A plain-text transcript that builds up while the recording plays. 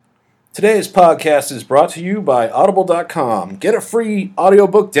Today's podcast is brought to you by Audible.com. Get a free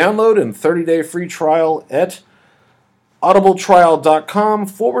audiobook download and 30-day free trial at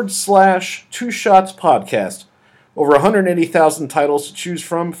audibletrial.com/2 shots podcast. Over 180,000 titles to choose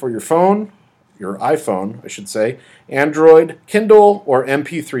from for your phone, your iPhone, I should say, Android, Kindle, or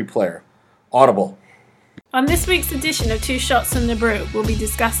MP3 player. Audible. On this week's edition of Two Shots in the Brew, we'll be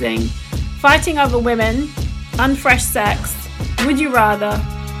discussing fighting over women, unfresh sex, would you rather,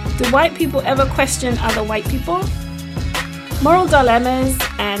 do white people ever question other white people, moral dilemmas,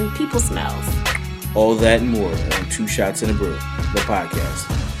 and people smells. All that and more on Two Shots in the Brew, the podcast.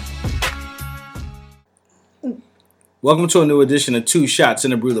 Welcome to a new edition of Two Shots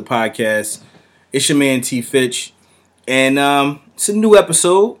in the Brew, the podcast. It's your man T. Fitch, and it's a new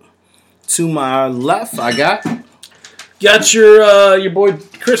episode. To my left, I got your boy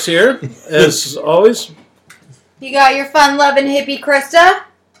Chris here, as always. You got your fun-loving hippie Krista.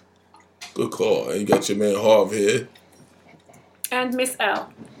 Good call. And you got your man Harv here. And Miss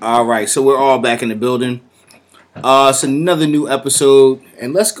L. All right, so we're all back in the building. It's another new episode,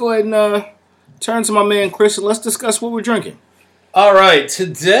 and let's go ahead and turn to my man Chris and let's discuss what we're drinking. All right,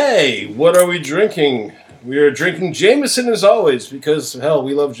 today, what are we drinking? We are drinking Jameson as always because, hell,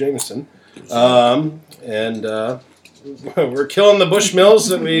 we love Jameson. And we're killing the Bushmills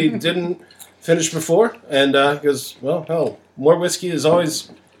that we didn't finish before. And because, well, hell, more whiskey is always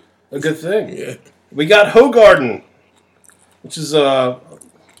a good thing. Yeah. We got Hoegaarden, which is a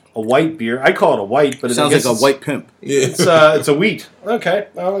white beer. I call it a white, but It sounds like a white pimp. Yeah. It's a wheat. Okay,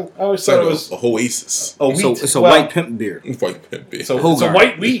 I always thought it was a Oasis. a wheat. It's a white pimp beer. White pimp beer. So it's a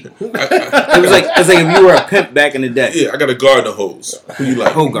white wheat. It's like if you were a pimp back in the day. Yeah, I got a garden hose. Who you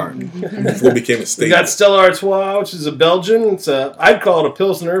like? Hoegaarden. Before it became a We state. got Stella Artois, which is a Belgian. I'd call it a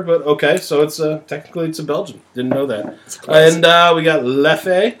Pilsner, but okay, so technically it's a Belgian. Didn't know that. And we got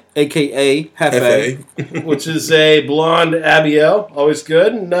Leffe, A.K.A. Hefe. which is a blonde Abiel, always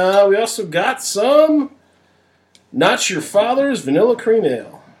good. And we also got some Not Your Father's Vanilla Cream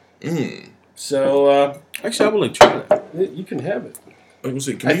Ale. So Actually, I would like to try that. you can have it. I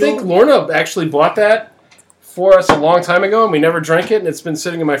I think Lorna actually bought that for us a long time ago, and we never drank it, and it's been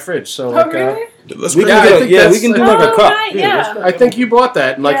sitting in my fridge. So, Oh, really? Let's We bring can it do up. it. Yeah, we can do like a Oh, cup. right, yeah. I think you bought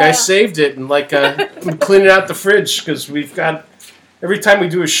that, and I Yeah. saved it, and clean it out the fridge because we've got. Every time we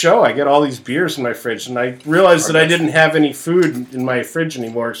do a show, I get all these beers in my fridge, and I realized that I didn't have any food in my fridge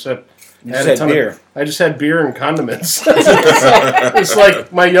anymore except. You just had beer. I just had beer and condiments. It's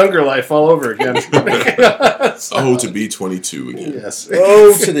like my younger life all over again. Oh, to be 22 again. Yes.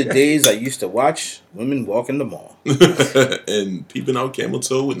 Oh, to the days I used to watch women walk in the mall. And peeping out camel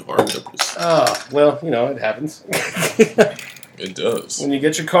toe and hard nipples. Oh, well, it happens. It does. When you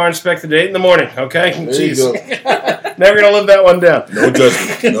get your car inspected at 8 in the morning, okay? There you go. Never going to live that one down. No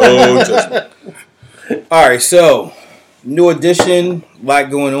judgment. No judgment. All right, so new edition, a lot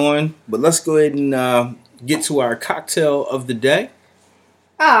going on, but let's go ahead and get to our cocktail of the day.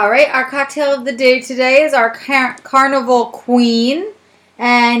 All right, our cocktail of the day today is our Carnival Queen,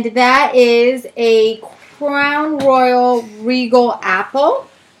 and that is a Crown Royal Regal Apple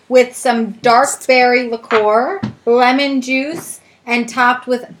with some dark berry liqueur, lemon juice, and topped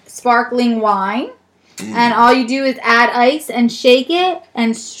with sparkling wine. And all you do is add ice and shake it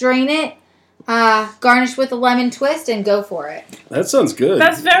and strain it. Garnish with a lemon twist and go for it. That sounds good.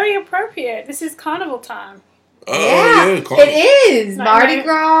 That's very appropriate. This is carnival time. Oh, yeah, carnival. it is. Like Mardi my-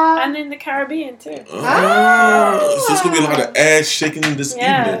 Gras. And in the Caribbean, too. So it's going to be a lot of ass shaking this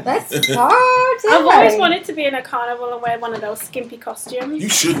Yeah. evening. That's hard to I've always say. wanted to be in a carnival and wear one of those skimpy costumes. You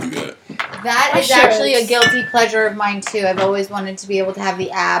should do that. That I is should. actually a guilty pleasure of mine, too. I've always wanted to be able to have the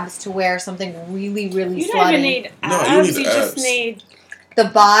abs to wear something really, really You slutty. don't even need abs. No, you don't need the just abs. need... The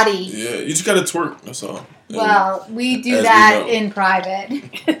body. Yeah, you just got to twerk. That's all. And Well, we do As we that know. in private.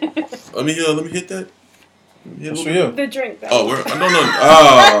 let me hit that. What's for you? the drink, though. Oh, no.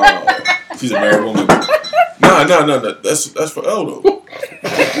 Oh, she's a married woman. No. That's for Elle though.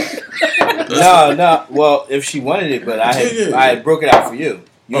 No. Well, if she wanted it, but I had broke it out for you.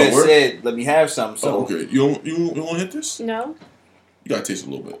 You had said, "Let me have some." So Oh, okay. You want to hit this? No? You gotta taste a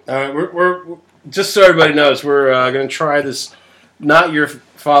little bit. All right, we're just so everybody knows, we're going to try this Not Your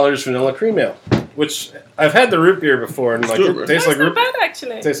Father's Vanilla Cream Ale, which I've had the root beer before, and It's good, it right? tastes That's like not root. bad,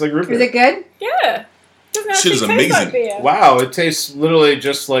 actually. Tastes like root beer. Is it good? Yeah. Doesn't actually Shit is taste amazing. like beer. Wow, it tastes literally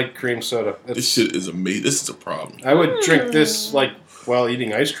just like cream soda. This shit is amazing. This is a problem. I would drink this while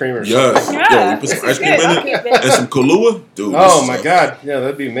eating ice cream or Yes. something. Yeah, Yo, we put some this ice is cream good. in I'll it keep it. and some Kahlua. Dude, Oh this my is- god, yeah,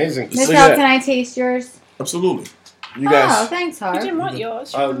 that'd be amazing. Miss Look L, at can I taste yours? Absolutely. you guys. Oh, thanks, You Hard. didn't want yours.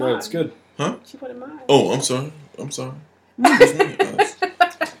 She Oh wanted no, mine. it's good. Huh? She wanted mine. Oh, I'm sorry.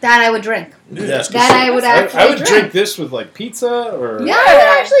 That I would drink. Yeah. That I would actually I would drink this with like pizza or Yeah, I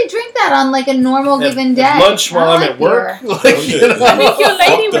would actually drink that on like a normal given day. At lunch while I'm at work. I think your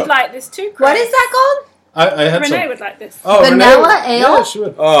lady would like this too, Chris. What is that called? I had Renee some. would like this. Oh, Vanilla ale? Yeah, she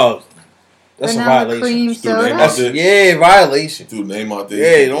would. Oh, that's Vanilla a violation. cream soda? Yeah, violation. Dude, name out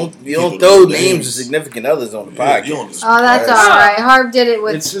there. Yeah, you don't throw names of significant others on the podcast. Oh, that's all right. Harv did it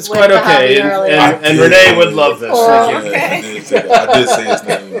with. It's with quite the okay, hubby earlier. and Renee would love this. Oh, Thank you. I did say his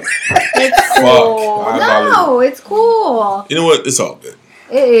name. It's cool. No, it's cool. You know what? It's all good.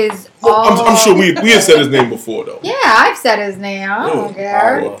 It is. I'm sure we have said his name before though. Yeah, I've said his name. I don't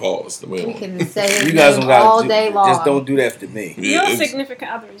care. Pause. We can say his You guys name don't all gotta day long. Just don't do that to me. Your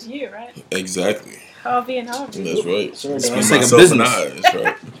significant other is you, right? Exactly. Harvey and Harvey. That's right. It's like a business. That's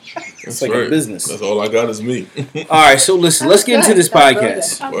right. It's like a business. That's all I got is me. All right, so listen, let's get into this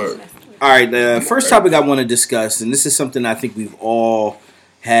podcast. Word. All right, the first topic I want to discuss, and this is something I think we've all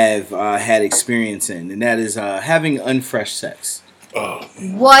have had experience in, and that is having unfresh sex. Oh,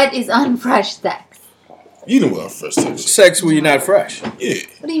 What is unfresh sex? you know what unfresh sex is. Sex where you're not fresh. Yeah.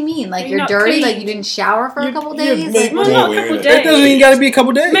 What do you mean? Like You're you're not dirty? clean. Like you didn't shower for a couple days? make- Well, Wait, not a wait, couple wait. days. It doesn't even got to be a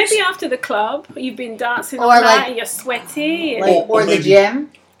couple days. Maybe after the club, you've been dancing Or all night like- and you're sweaty. And, Like, or the maybe-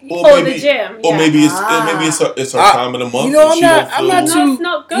 gym? or the gym. Or yeah. maybe it's her time of the month. You know, and she don't I'm not feel- too. Let's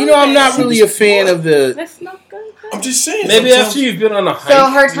not go You know, I'm there. not really a fan of the. Let's not go there. I'm just saying. Maybe sometimes- after you've been on a hike. So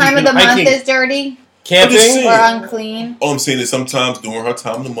her you've time of been the month hiking, is dirty camping. I'm just saying. or unclean? All I'm saying is sometimes during her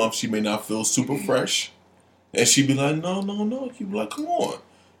time of the month, she may not feel super fresh. And she'd be like, no. You'd be like, come on.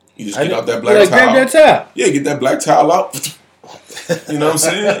 You just get out that black Like, towel. grab that towel. Yeah, get that black towel out. You know what I'm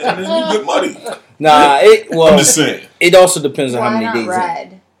saying? And then you get muddy. Nah, I'm just saying. it also depends on Why how many not days.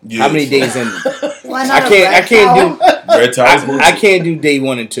 red? Yeah. How many days in? Why not I can't do. Red towels? I can't do day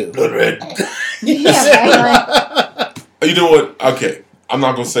 1 and 2. Blood red. Yeah, right? You know what? Okay. I'm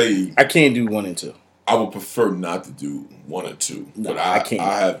not going to say I can't do 1 and 2. I would prefer not to do 1 or 2. No, But I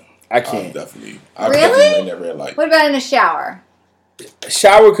can't. I can't. definitely. Really? definitely ran that red light. What about in the shower?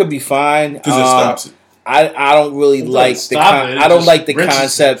 Shower could be fine. Because it stops it. I don't really like the stop it, it I don't just like the rinses.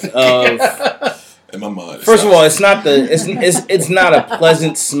 concept of. In my mind. it First of all, stops it's not it's not a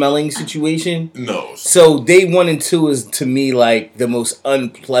pleasant smelling situation. it. No. So day 1 and 2 is to me like the most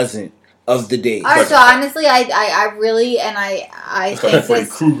unpleasant of the days. All right, so honestly, I really, and I It's like think Freddy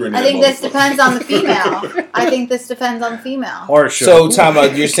this, Krueger in I that think this motherfucker. depends on the female. I think this depends on the female. Horror show. So, time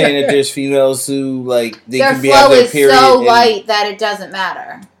out. You're saying that there's females who like they Their can be have flow their is period. so and- light that it doesn't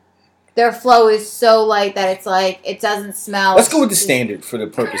matter. Their flow is so light that it's like it doesn't smell. Let's go with the standard for the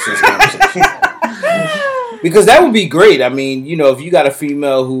purpose of this conversation. Because that would be great. I mean, you know, if you got a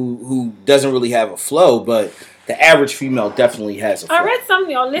female who doesn't really have a flow, but the average female definitely has a flow. I read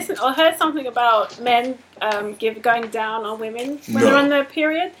something or heard something about men going down on women when they're on their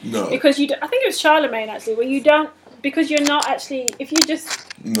period. No. Because I think it was Charlemagne actually, where you don't, because you're not actually, if you're just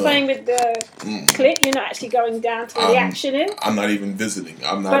playing with the clit, you're not actually going down to where the action is. I'm not even visiting.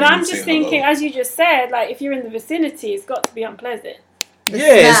 I'm not But even I'm just saying thinking, hello. as you just said, like if you're in the vicinity, it's got to be unpleasant.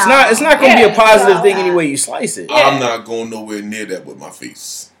 Yeah, it's not going to be a Yeah, positive so- thing any way you slice it. Yeah. I'm not going nowhere near that with my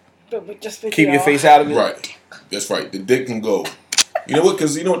face. But just with Keep your face out of it. Right. That's right. The dick can go. You know what?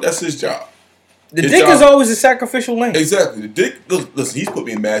 Because you know what? That's his job. The His dick job- is always a sacrificial lamb. Exactly. The dick. Listen, he's put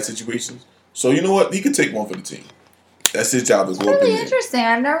me in mad situations. So you know what? He could take one for the team. That's his job to go up in really there. interesting.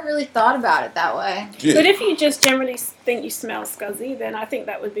 I've never really thought about it that way. Yeah. But if you just generally think you smell scuzzy, then I think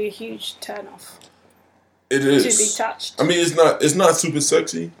that would be a huge turn off It to be is. touched. I mean, it's not super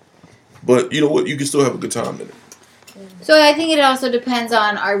sexy, but you know what? You can still have a good time in it. So I think it also depends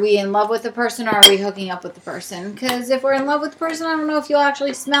on, are we in love with the person or are we hooking up with the person? Because if we're in love with the person, I don't know if you'll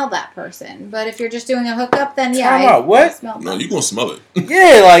actually smell that person. But if you're just doing a hookup, then yeah, Time out, what? I smell No, them. you're gonna smell it.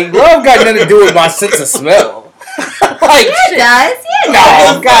 Yeah, like love got nothing to do with my sense of smell. Like Yeah, shit. it does. Yeah, it No,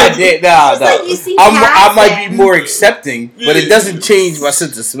 does. God damn, no, Just no. like you see I might passing. be more accepting, but it doesn't change my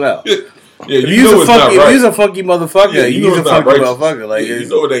sense of smell. Yeah, If you know you's a it's not funky, right. if you's a funky motherfucker, Yeah, you know you's a it's not funky righteous. motherfucker. Like Yeah, you it's-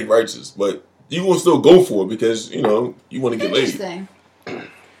 know it ain't righteous, but you gonna still go for it because you know you want to get laid. Interesting.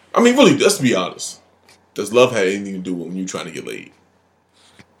 I mean, really, let's be honest. Does love have anything to do with when you trying to get laid?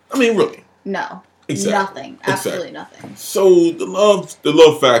 I mean, really. No. Exactly. Nothing. Absolutely Exactly. nothing. So the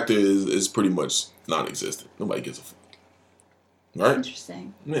love factor is pretty much non-existent. Nobody gives a fuck. Right?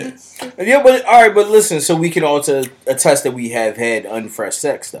 Interesting. Yeah. Yeah, but all right, but listen. So we can also attest that we have had unfresh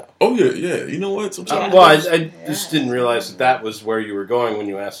sex, though. Oh yeah. You know what? Sometimes. Well, I just didn't realize that was where you were going when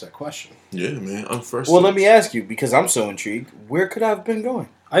you asked that question. Yeah, man. I'm fresh. Well, let me ask you because I'm so intrigued. Where could I have been going?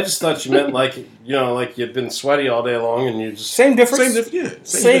 I just thought you meant like like you'd been sweaty all day long and you just Same difference. you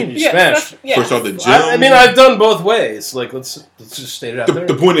smash. First off the gym. I mean, I've done both ways. Like let's just state it out there.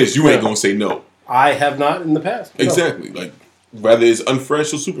 The point is, you ain't gonna say no. I have not in the past. No. Exactly. Like whether it's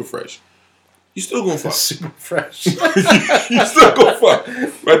unfresh or super fresh, you still gonna fuck. Super fresh. You still gonna fuck.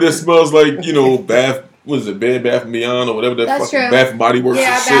 Whether it smells like bath. What is it, Bed Bath & Beyond or whatever that That's fucking true. Bath and Body Works Yeah,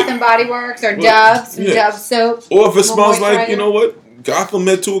 and Bath shit. and Body Works or Dove, some Dove soap. Or if it smells like, moisturizer. you know what, Gotham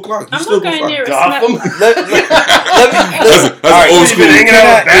at 2 o'clock. You I'm still not gonna going near fuck. a Gotham. That's an old school. Hanging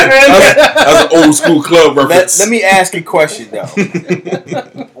out with Batman. That's an old school club reference. Let me ask a question though.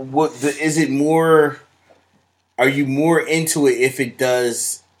 Is it more? Are you more into it if it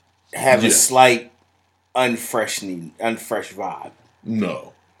does have a slight unfresh vibe?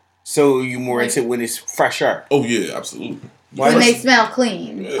 No. So you more into it when it's fresher? Oh yeah, absolutely. When they smell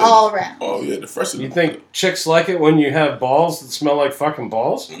clean all around. Oh yeah, the fresh. You think chicks like it when you have balls that smell like fucking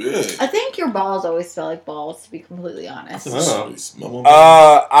balls? Yeah. I think your balls always smell like balls, to be completely honest. I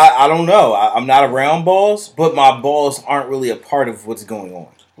don't know. I'm not around balls, but my balls aren't really a part of what's going on.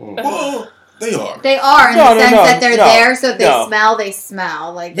 Well, they are. They are in the sense that they're there, so if they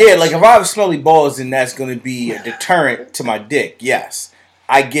smell. Like yeah, like if I have smelly balls, then that's going to be a deterrent to my dick. Yes,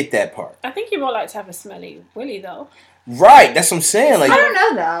 I get that part. I think you more like to have a smelly willy though. Right, that's what I'm saying. Like I don't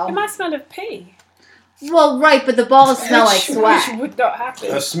know though. It might smell of pee. Well, right, but the balls smell like sweat. Which would not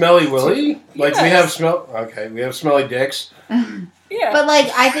happen. A smelly willy? Like we have smelly dicks. Yeah. But like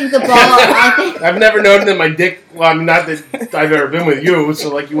I think the ball. I've never known that my dick. Well, I mean, not that I've ever been with you,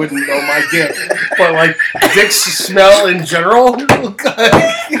 so like you wouldn't know my dick. But like dicks smell in general.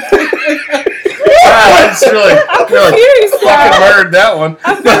 It's really confused, fucking murdered that one.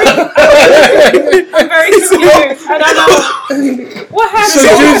 I'm very confused. I don't know what happened.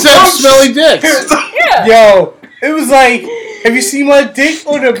 So dudes have smelly dicks. Yeah. Yo, it was like, have you seen my dick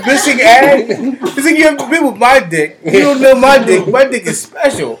on the missing ad? It's like you haven't been with my dick. You don't know my dick. My dick is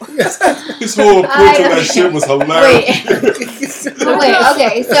special. This whole approach of that shit was hilarious. Wait,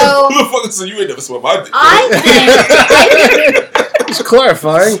 okay, so Who the fuck so you ain't never smelled my dick? I think Just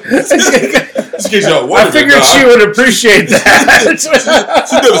clarifying. Just in case y'all I wondered, figured she would appreciate that.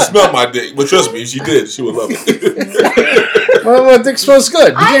 She never smelled my dick, but trust me, if she did, she would love it. Well, my dick smells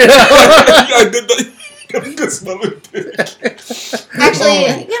good. Good smelling dick. Actually,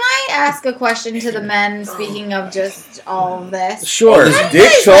 can I ask a question to the men? Speaking of just all of this, Sure. This How do dick you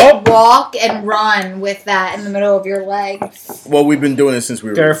guys, talk? like, walk and run with that in the middle of your legs. Well, we've been doing it since we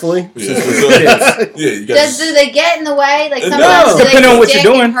were Carefully. Yeah, you Do guys. they get in the way? Like It sometimes does. do they Depending on what stick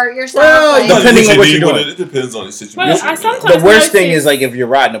you're doing. and hurt yourself. Well, Like, depending on what you're doing. It depends on the situation. Well, I sometimes The worst thing notice- is like if you're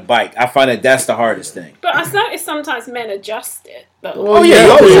riding a bike. I find that's the hardest thing. But I notice sometimes men adjust it. Though. Oh, yeah,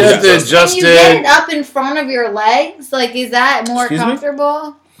 you always you have have to to adjust can you get it it. up in front of your legs? Like, is that more Excuse me?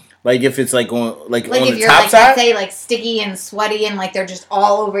 comfortable? Like if it's like on Like on if the you're top like, side. let's say, like sticky and sweaty and like they're just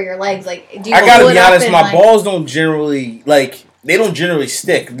all over your legs. Like, do you I gotta pull be it up honest, and, my like, balls don't generally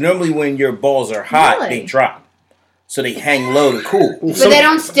stick. Normally, when your balls are hot, Really? they drop, so they hang low to cool. But they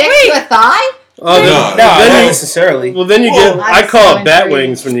don't stick to a thigh. Oh, No, No, then not you- necessarily. well, then you Whoa. get. I call it bat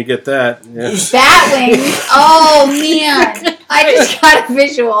wings when you get that. Yeah. Bat wings. Oh man, I just got a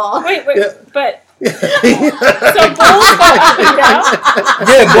visual. Wait, Yeah. but so balls go up and down.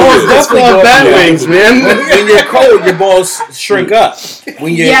 Yeah, balls It's definitely called go bat up. wings, man. When you're cold, your balls shrink up.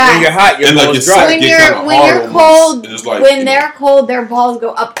 When you're hot, your And like balls it's drop. like- When get you're kinda when hard you're almost. cold, And it's like, when you know. they're cold, their balls go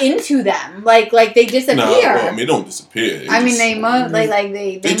up into them, like they disappear. Nah, well, I mean, they don't disappear. I mean, they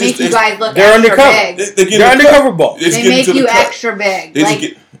make just- you guys look they're extra undercover. big. They're undercover balls. They make you extra big. They just Like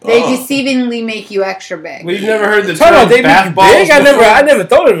get- they deceivingly make you extra big. Well, you've never heard the Talk about term they bath make balls you big. I before? never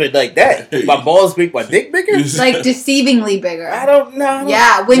thought of it like that. My balls make my dick bigger. Like deceivingly bigger. I don't know.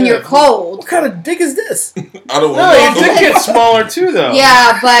 Yeah, when you're cold. What kind of dick is this? I don't No, know. your dick gets smaller too, though.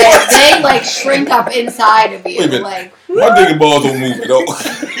 Yeah, but they like shrink up inside of you. Wait a minute. Like My dick and balls don't move at all. My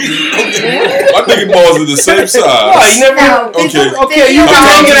dick and balls are the same size. Why, you never? no, Okay. Okay, you I'm can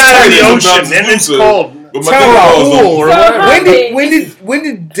talking take it out of the about ocean and it's exclusive. cold. But my Tell dick and me balls Cool don't. or So whatever. When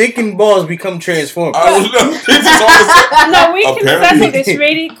did dick and balls become transformed? I don't know. It's just all No, we can Apparently. settle this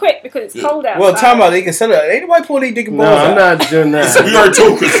really quick because it's cold outside. Well, time out. They can settle. Ain't nobody pulling their dick and No, balls I'm out. not doing We that. already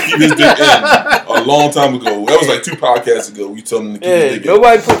told Chris to keep his dick in a long time ago. That was like 2 podcasts ago. We told him to keep his Yeah, dick in.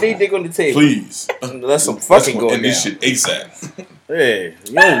 nobody put their dick on the table. Please. That's some Let's fucking going end down. this shit ASAP. Yeah,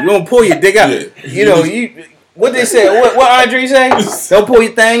 you don't pull your dick out. Yeah. You know you. What they say? What Andre say? Don't pull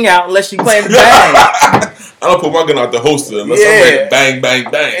your thing out unless you playing the bang. I don't put my gun out the holster unless I'm Yeah. like bang, bang,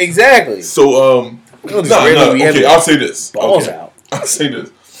 bang. Exactly. So, Just no, randomly okay, having I'll say this. balls Okay. out. I'll say this.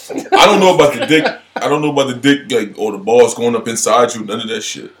 I don't know about the dick. I don't know about the dick like or the balls going up inside you. None of that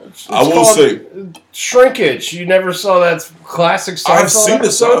shit. I will called say shrinkage. You never saw that classic Seinfeld I've seen the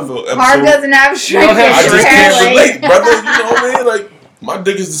episode? Seinfeld episode. Mark doesn't have shrinkage. I just can't apparently. relate, brother. You know what I mean? Like my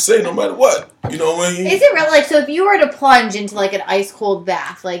dick is the same no matter what. You know what I mean? Is it real? Like, so if you were to plunge into like an ice cold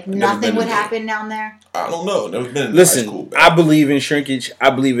bath, like nothing been would in there. happen down there? I don't know. Never been in high Listen, school. I believe in shrinkage.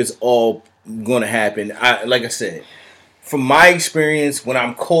 I believe it's all going to happen. Like I said, from my experience, when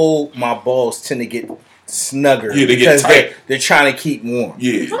I'm cold, my balls tend to get snugger. Yeah, they get because tight. They're trying to keep warm.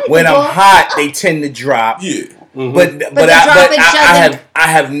 Yeah. When I'm hot, they tend to drop. Yeah. Mm-hmm. But the droppage doesn't- I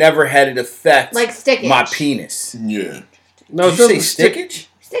have never had it affect Like stickage. my penis. Yeah. No, Did you say stickage?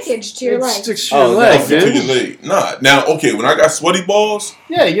 Stickage to your It leg. sticks to your Oh, leg, no. To your dude. leg. Nah. Now, okay, when I got sweaty balls,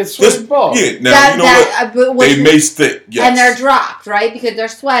 Yeah, you get sweaty balls. yeah. Now you know what? but They may stick. Yes. and they're dropped, right? Because they're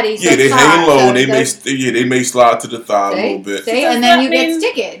sweaty. So Yeah, they it's hanging hot, low. so They may. they're- They may slide to the thigh a little bit. See? Does And then that you get mean-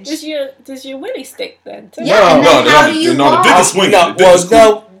 stickage. Does your willy stick then? Too? Yeah, and then how do you the walk? dick is swinging. No, The dick well, is cool.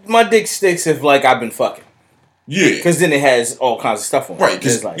 no, my dick sticks if like I've been fucking, Yeah. because then it has all kinds of stuff on it. Right.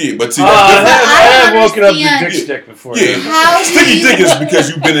 It's Cause, like, yeah, but see, I that's different. have don't woken up your understand. dick stick before. Yeah. How do Sticky you- dick is because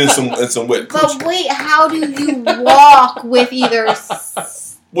you've been in some wet But coochie. wait, how do you walk with either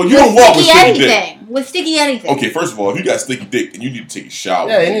Well, you don't walk with sticky sticky dick. anything? With sticky anything. Okay, first of all, if you got sticky dick, then you need to take a shower.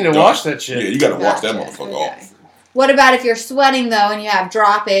 Yeah, you need to Done. wash that shit. Yeah, you got to wash that Gotcha. motherfucker Okay. off. What about if you're sweating though and you have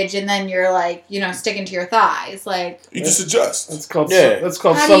droppage and then you're like, sticking to your thighs? Like, You just adjust. That's called Yeah. that's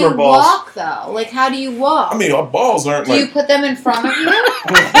called how do summer you balls. walk though? Like, how do you walk? I mean, our balls aren't do you like put them in front of you?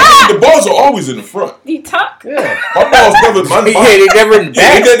 the balls are always in the front. You tuck? Yeah. My balls never. My, yeah, they never in the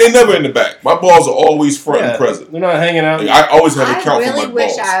yeah, back. they never in the back. My balls are always front Yeah. and present. They're not hanging out. Like, I always have a I count for really my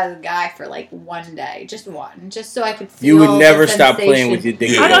wish balls. I was a guy for like one day, just one, just so I could feel. You would never the stop playing with sensation. your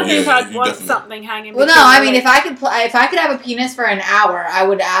dick. Yeah. I don't think yeah, I'd you want definitely- something hanging. Well, no, between I my mean, legs. if I could have a penis for an hour, I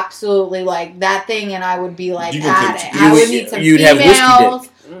would absolutely like that thing, and I would be like You gonna at take- it. you I would would- need some you'd have whiskey females.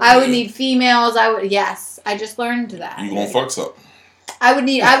 I would need females. Yes, I just learned that. You gonna fuck something? I would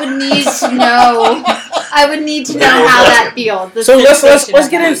need to know. I would need to know how that feels. the So let's sensation of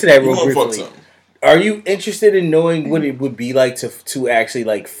get that. into that You real gonna fuck briefly. something? Are you interested in knowing what it would be like to actually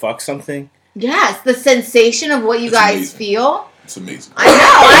like fuck something? Yes, the sensation of what you It's guys amazing. feel. It's amazing. I know.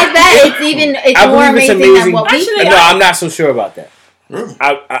 I bet it's I more believe it's amazing than amazing. what we Actually, feel. No, I'm not so sure about that. Really?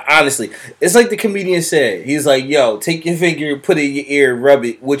 I honestly, it's like the comedian said. He's like, "Yo, take your finger, put it in your ear, rub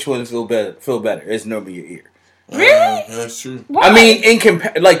it. Which one feel better? It's normally your ear." Really? That's true. Why? I mean,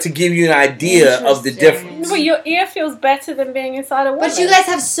 like to give you an idea of the Interesting. difference. Well, your ear feels better than being inside a woman. But you guys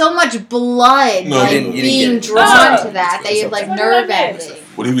have so much blood No, like you didn't being get it. drawn Oh. to that you have like What nerve did I endings. miss?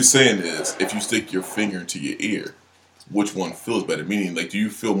 What he was saying is, if you stick your finger into your ear, which one feels better? Meaning, like, do you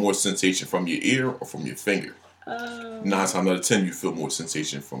feel more sensation from your ear or from your finger? 9 times out of 10, you feel more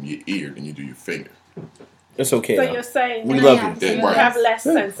sensation from your ear than you do your finger. It's okay. So though. you're saying We you love Yeah, you. you Right. have less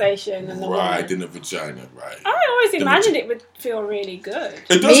sensation than the Right, woman. in the vagina, right. I always imagined it would feel really good.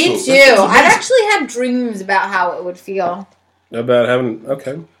 It does Me feel- too. it feels I've amazing. actually had dreams about how it would feel. About having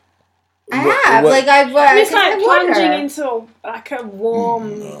okay. I have. what- Like I've It's like plunging wonder. into a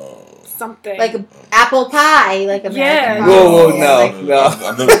warm No. something. Like apple pie, like American Yeah. pie. Whoa, Yeah, no. like-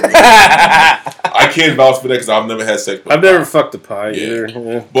 I've never, I can't vouch for that because I've never had sex with I've never fucked a pie Yeah. either.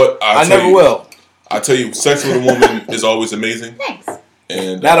 Yeah. But I tell never you, will. I tell you, sex with a woman is always amazing. Thanks.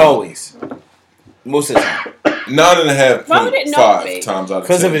 And Not always. Most of the time. 9.5 Why would it not 5 be? times out of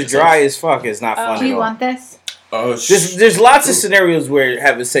 10. Because if it's dry as fuck, it's not fun Do at you all. want this? There's lots of scenarios where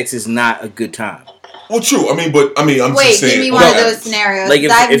having sex is not a good time. Well, true. I'm Wait, just saying. give me one of those scenarios. Like if-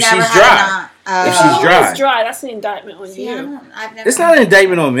 'cause I've if never she's had dry. If she's Oh, dry. it's dry. That's an indictment on See, I you. don't, I've never It's not an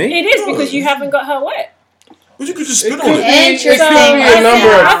indictment on me. It is because you haven't got her wet. But you could just spit It on could it. be- Interesting. It could be a number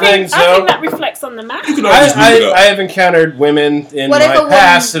I of think, things, I though. think that reflects on the man. You can always move it up. I have encountered women in What if a my woman-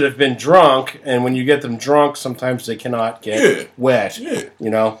 past that have been drunk, and when you get them drunk, sometimes they cannot get Yeah. wet. Yeah.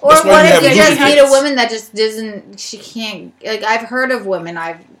 You know, Or That's why what you if have you just lubricants. meet a woman that just doesn't? She can't. Like I've heard of women.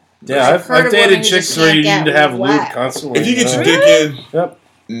 I've heard I've of women dated who chicks just where can't you get need to have lube wet. constantly. If you get your know? dick in, Yep.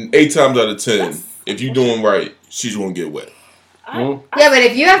 8 times out of 10, if you're doing right, she's going to get wet. Yeah, but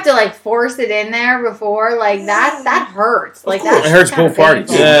if you have to like force it in there before, like that hurts. Like course. that It hurts kinda both parties.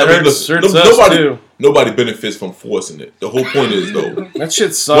 painful. Yeah, it I mean, hurts, look, hurts no- us nobody- too. Nobody benefits from forcing it. The whole point is, though, That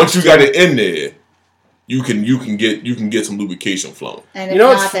shit sucks. once you got it in there, you can get some lubrication flowing. And if You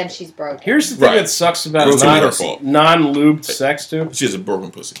know not, what's- then she's broken. Here's the thing Right. that sucks about Girls are her fault. non-lubed sex too. She has a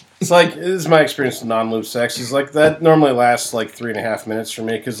broken pussy. It's like this is my experience with non-lube sex. Is like that normally lasts like 3.5 minutes for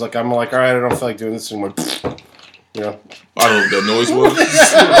me because like I'm like, all right, I don't feel like doing this anymore. Yeah. I don't know what that noise was. Did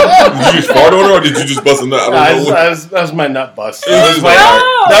you just fart on her, or did you just bust a nut? I don't know. That was my nut bust.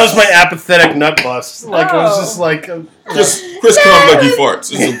 That was my apathetic nut bust. Like it was just like Chris comes like he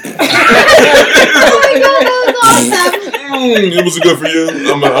farts. It was good for you.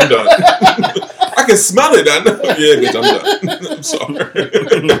 I'm done. I can smell it. I know. Yeah, bitch, I'm done. I'm sorry.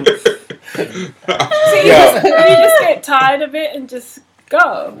 So you just get tired of it and just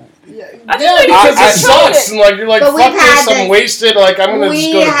go. Yeah, because it sucks. And like you're like, But fuck this, I'm wasted. Like I'm gonna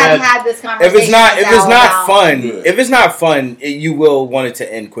just go to bed. We have had this conversation. If it's not fun, you will want it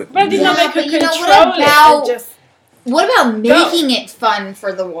to end quickly. But you know, they could control what about making it fun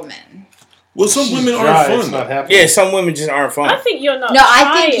for the woman? Well, some women aren't fun. It's not happening. Yeah, some women just aren't fun. I think you're not. No,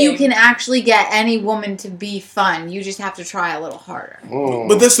 I think you can actually get any woman to be fun. You just have to try a little harder.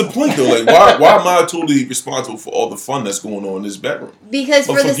 But that's the point, though. Like, why am I totally responsible for all the fun that's going on in this bedroom? Because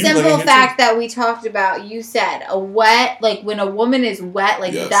for the simple fact that we talked about, you said when a woman is wet,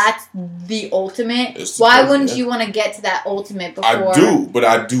 that's the ultimate. Why wouldn't you want to get to that ultimate before? I do, but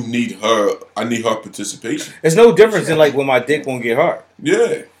I do need her. I need her participation. There's no difference in like when my dick won't get hard.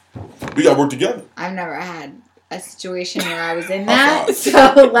 Yeah. We gotta work together. I've never had a situation where I was in that,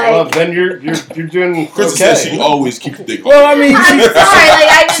 so like. Well, then you're doing. Chris says she always keeps the dick. Well, I mean, I'm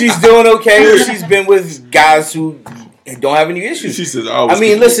sorry, she's doing okay. She's been with guys who don't have any issues. She says, I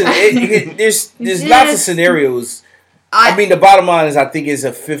mean, listen, there's lots of scenarios. I mean, the bottom line is I think it's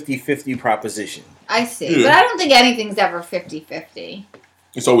a 50-50 proposition. I see, but I don't think anything's ever 50-50.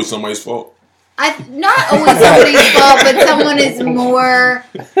 It's always somebody's fault. Not always somebody's fault, but someone is more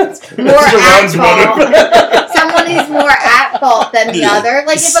at fault. Someone is more at fault than the other.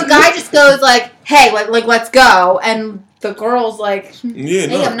 Like if a guy just goes like, "Hey, like let's go," and the girl's like,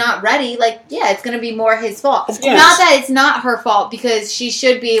 "Hey, I'm not ready." Like, yeah, it's gonna be more his fault. Not that it's not her fault because she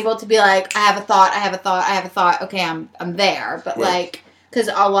should be able to be like, "I have a thought. Okay, I'm there," but like. Because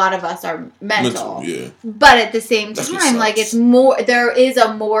a lot of us are mental. Yeah. But at the same time, like it's more. There is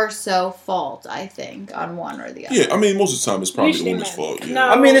a more so fault, I think, on one or the other. Yeah, I mean, most of the time it's probably the woman's fault. Yeah. No,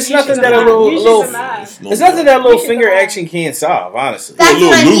 I mean, it's nothing that a little finger action can't solve. Honestly, that's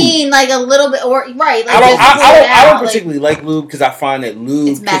what I mean. Like a little bit, or right? Like I don't particularly like lube because I find that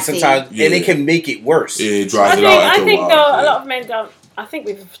lube can sometimes and it can make it worse. Yeah, it dries it out. I think though a lot of men don't. I think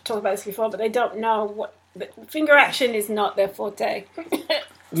we've talked about this before, but they don't know what. But finger action is not their forte.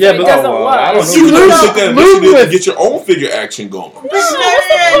 Yeah, but it doesn't work. I don't know. You can take that initiative to get your own figure action going. No.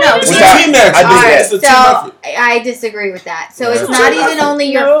 It's a team action. I disagree with that. So it's not even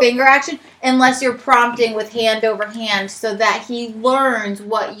only your finger action unless you're prompting with hand over hand so that he learns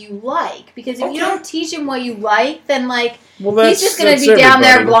what you like. Because if you don't teach him what you like, then like he's just going to be down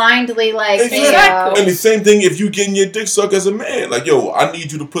there blindly like, exactly. And the same thing if you getting your dick sucked as a man. Like, yo, I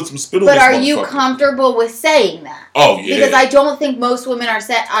need you to put some spit on this. But are you comfortable with saying that? Oh, yeah. Because I don't think most women are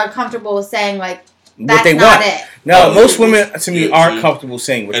comfortable with saying like, that's what they not want. it. No, most women to me aren't comfortable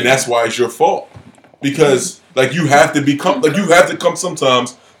saying what they want. And that's why it's your fault. Because like you have to come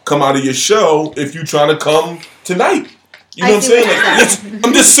sometimes come out of your shell if you trying to come tonight. You know what I'm saying? Like,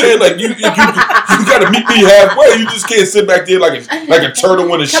 I'm just saying, like you gotta meet me halfway. You just can't sit back there like a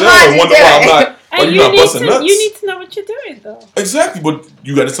turtle in a shell and wonder why I'm not. Why you're not busting nuts? You need to know what you're doing, though. Exactly, but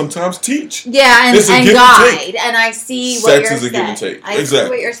you got to sometimes teach. Yeah, and guide. And I see what you're saying. Sex is a give and take. I see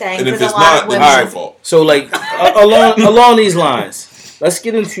what you're saying. And if it's not, then it's your fault. So, like along these lines. Let's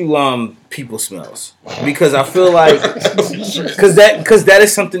get into people smells because I feel like because that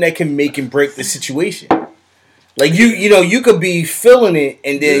is something that can make and break the situation. Like you could be feeling it,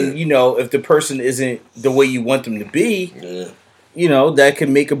 and then if the person isn't the way you want them to be, that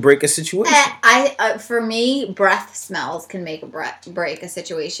can make or break a situation. For me, breath smells can make or break a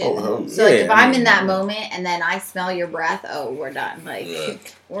situation. So like if I'm in that moment and then I smell your breath, we're done.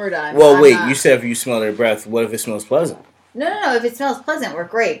 Like we're done. Well, you said if you smell their breath, what if it smells pleasant? No. If it smells pleasant, we're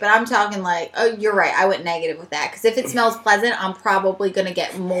great. But I'm talking like, you're right. I went negative with that. Because if it smells pleasant, I'm probably going to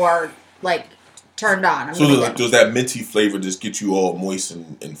get more, like, turned on. Does that minty flavor just get you all moist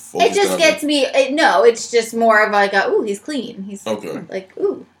and full? It just gets me, it's just more of like, he's clean. He's like,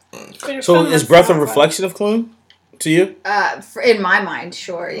 ooh. So is breath a reflection of clean to you? In my mind,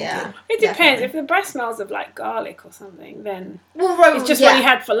 sure, yeah. It depends. Definitely. If the breath smells of like garlic or something, then it's just what you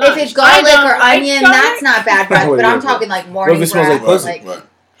had for lunch. If it's garlic or onion, that's not bad breath. But I'm talking like morning breath. What if it smells like pussy?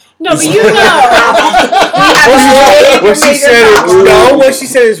 No, but you know. What she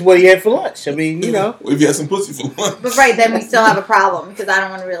said is what he had for lunch. I mean, If you had some pussy for lunch. But right, then we still have a problem because I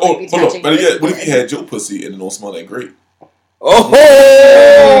don't want to really be touching it. What if you had your pussy and it don't smell that great? Oh!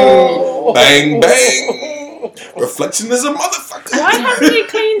 Bang, bang. Reflection is a motherfucker. Why hasn't he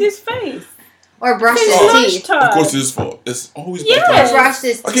cleaned his face? Or brush Since his teeth. lunchtime. Of course, it's his fault. It's always Yes. my Or fault. brush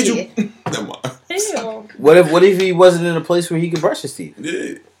his How could you? teeth. Never mind. Ew. What if he wasn't in a place where he could brush his teeth?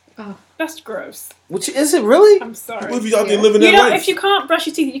 Yeah. That's gross. Which is it really? I'm sorry. What if you out there living You that know, life? if you can't brush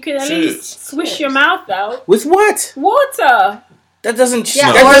your teeth, you can at least swish your mouth out. With what? Water. That doesn't.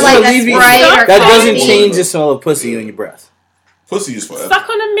 Yeah, that or doesn't like a alleviate- spray or That doesn't coffee. change the smell of pussy on your breath. Pussy is forever. Suck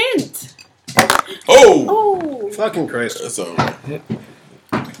on a mint. Oh. Oh. Fucking Christ. That's all right.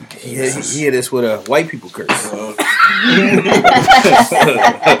 Hear this with a white people curse.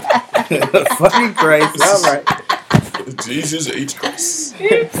 Fucking Christ. All right. Jesus H. Christ.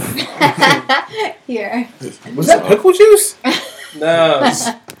 Here. Was that pickle juice? No, it's,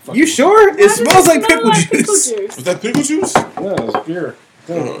 You sure? It Why does smells like smell pickle juice. Was that pickle juice? no, it's beer.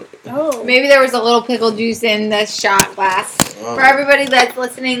 Oh. Maybe there was a little pickle juice in the shot glass. Oh. For everybody that's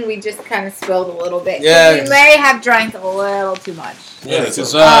listening, we just kind of spilled a little bit. Yeah. We may have drank a little too much. Yeah,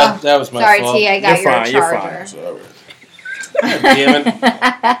 because Oh, that was my Sorry, fault. T, I got You're your fine, you're charger. It's all right. Damn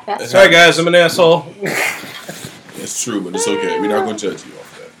it. Sorry, guys, I'm an asshole. It's true, but it's okay. We're not going to judge you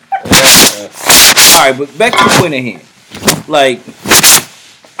off that. All right, but back to the point at hand. Like,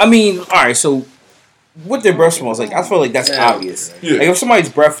 I mean, all right, so what their breath smells like, I feel like that's obvious. Yeah. Like, if somebody's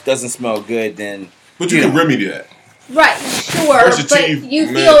breath doesn't smell good, then But you can remedy that. Right, sure, Brush your but teeth, you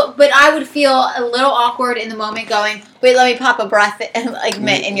man. feel, but I would feel a little awkward in the moment going, wait, let me pop a breath like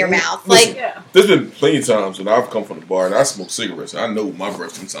mint in your mouth. Listen, Like, Yeah. There's been plenty of times when I've come from the bar and I smoke cigarettes. And I know my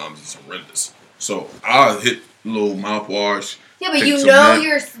breath sometimes is horrendous. So I'll hit a little mouthwash. yeah, but take you some know mint.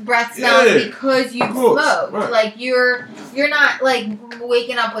 your breath smells Yeah. because you Of course, smoked. right. Like you're not like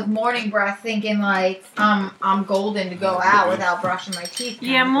waking up with morning breath thinking like I'm golden to go out without brushing my teeth.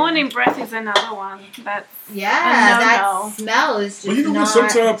 Yeah, morning breath is another one. That's Yeah, I know, that no. smell is just But you know not.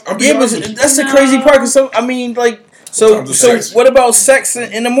 what? Sometimes I'll be yeah, but honest with you. that's the crazy part. Cause I mean, like, so Sometimes it's sex. what about sex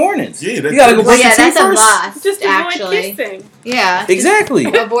in the mornings? Yeah, that's you gotta go crazy. brush yeah, your teeth that's a first. must. just avoid actually, kissing. yeah, Exactly.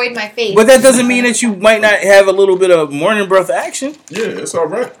 avoid my face. But that doesn't mean that you might not have a little bit of morning breath action. Yeah, it's all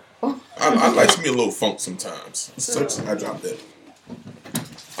right. I likes me a little funk sometimes. Such I drop that.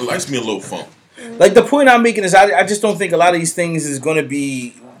 I likes me a little funk. Like the point I'm making is, I just don't think a lot of these things is going to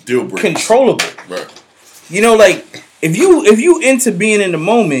be Deal breakers. controllable. Right. You know, like if you into being in the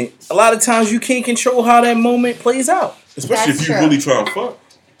moment, a lot of times you can't control how that moment plays out. Especially That's if you true. really try and fuck.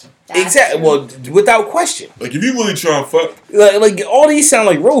 That's Exactly. true. Well, without question. Like if you really try and fuck, Like all these sound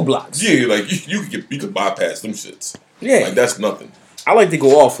like roadblocks. yeah, like you can bypass them shits. Yeah. Like that's nothing. I like to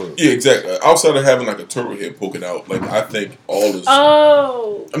go off of it. Yeah, exactly. Outside of having like a turtle head poking out, like I think all this.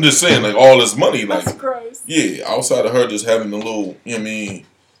 Oh, I'm just saying, like all this money, like that's gross. yeah. Outside of her just having a little, you know what I mean,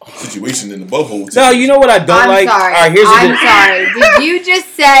 situation in the butthole. No, you know what I don't I'm like? sorry. All right, here's I'm the sorry. Did you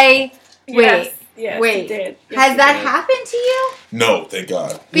just say? Wait, Yes, wait. you did. Yes, has you that did. happened to you? No, thank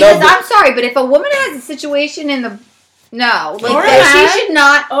God. Because but- I'm sorry, but if a woman has a situation in the like Or a that, man. she should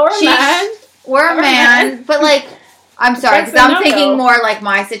not. Or a she, man. Or a Or a man. man. But like, I'm sorry, That's because a I'm thinking no-no. more like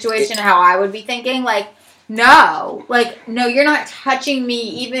my situation, how I would be thinking. Like, no, you're not touching me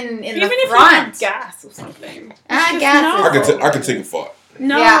even in Even the if you have front. gas or something. I Just guess no. I can take a fart.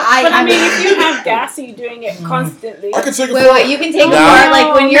 No, Yeah, but I I mean, mean- if you have gas, are you doing it constantly? I can take a Wait, fart. wait, you can take No. a fart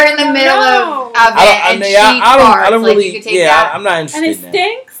like when you're in the No, middle no. of it and she farts. I don't like, really. you could take Yeah, that. I'm not and interested it in that.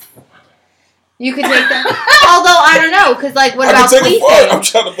 stinks. You could take that. Although I don't know, because like, what I about can take a fart. I'm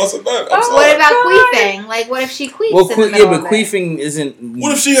queefing? trying to bust a nut. I'm Oh, sorry. What about God. queefing? Like, what if she queefs Well, in the middle of it? queefing isn't.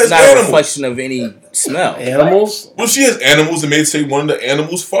 What if she has not animals? a reflection of any smell? Animals? Well, she has animals and may say one of the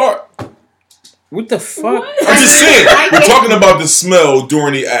animals fart. What the fuck? What? I'm just saying. I We're get- talking about the smell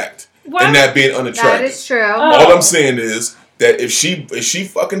during the act What? and that being That unattractive. is true. Oh. All I'm saying is that if she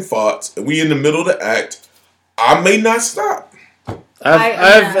fucking farts and we in the middle of the act, I may not stop.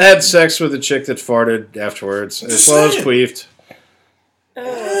 I've had sex with a chick that farted afterwards, as well as saying. queefed. Yeah,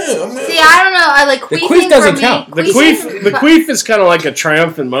 I mean, See, I don't know. I like The queefing queef doesn't for me. count. The queef is kind of like a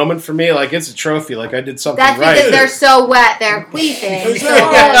triumphant moment for me. Like it's a trophy. Like I did something That's right. because they're so wet, they're queefing. So,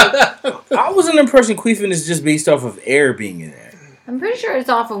 like, I was under the impression queefing is just based off of air being in there. I'm pretty sure it's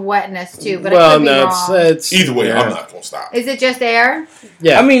off of wetness too, but I well, could be no, wrong. it's either way, yeah. I'm not gonna stop. Is it just air?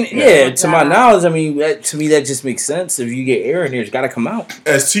 Yeah, I mean, yeah, to my Yeah. knowledge, I mean, to me that just makes sense. If you get air in there, it's got to come out.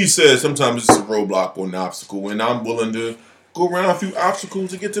 As T said, sometimes it's a roadblock or an obstacle, and I'm willing to go around a few obstacles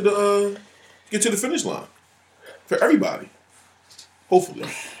to get to the finish line for everybody. Hopefully,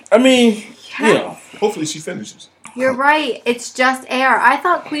 I mean, you know, hopefully she finishes. You're right. It's just air. I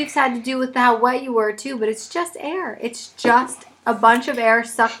thought queefs had to do with how wet you were too, but it's just air. It's just a bunch of air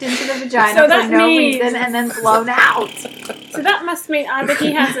sucked into the vagina So for that no means- reason and then blown out. So that must mean either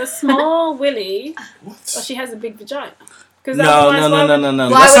he has a small willy What? or she has a big vagina. Because No. Why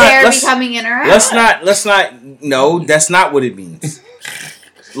would air be coming in or out? Let's not. No, that's not what it means.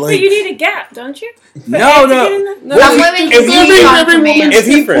 But you need a gap, don't you? No. Some women can sleep on command. If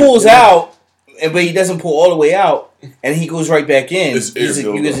he pulls out, but he doesn't pull all the way out, and he goes right back in, there's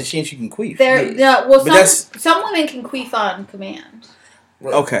a chance you can queef. Some women can queef on command.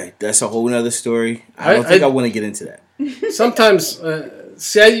 Right. Okay, that's a whole nother story. I don't think I want to get into that. Sometimes,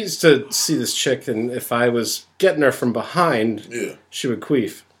 I used to see this chick, and if I was getting her from behind, she would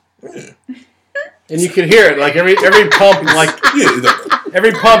queef. Yeah. And you could hear it, like every pump,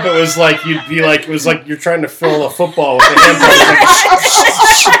 every pump. It was like you'd be like, it was like you're trying to fill a football with a hand pump.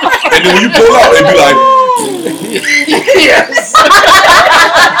 And then when you pull out, it'd be like, yes.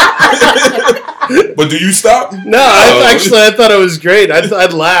 But do you stop? No, I thought it was great.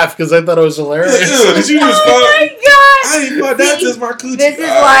 I'd laugh because I thought it was hilarious. Did you just my God! I ain't thought that just my coochie. This is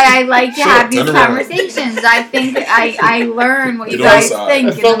why I like to have these conversations. I think I learn what you guys think.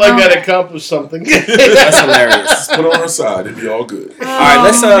 I felt like I'd accomplished something. That's hilarious. Just put it on her side; it'd be all good. All right,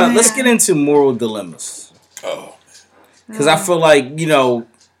 let's get into moral dilemmas. Oh, because I feel like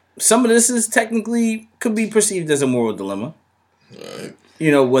some of this is technically could be perceived as a moral dilemma. Right.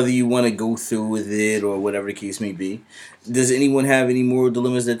 Whether you want to go through with it or whatever the case may be. Does anyone have any moral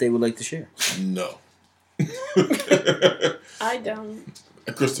dilemmas that they would like to share? No. I don't.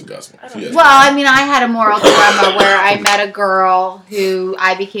 Kristen got some. Well, I mean, I had a moral dilemma where I met a girl who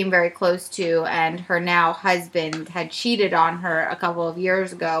I became very close to, and her now husband had cheated on her a couple of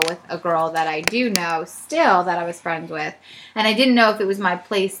years ago with a girl that I do know still that I was friends with. And I didn't know if it was my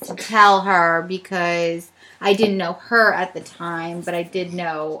place to tell her because I didn't know her at the time, but I did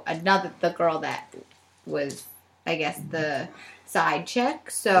know the girl that was, I guess, the side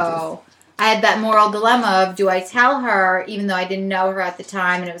chick. So I had that moral dilemma of, do I tell her, even though I didn't know her at the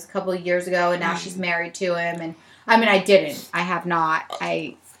time, and it was a couple of years ago, and now she's married to him, and I mean, I didn't. I have not.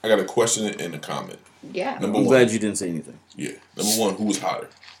 I got a question and a comment. Yeah. I'm glad you didn't say anything. Yeah. Number one, who was hotter?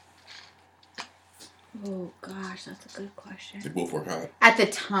 Oh, gosh, that's a good question. They both work hard. At the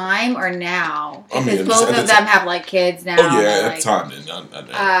time or now? Because both of them have, kids now. Oh, yeah, at the time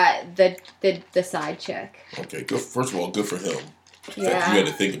then. The side chick. Okay, good. First of all, good for him. Yeah. You had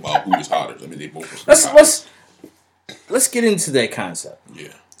to think about who was hotter. I mean, they both were let's get into that concept.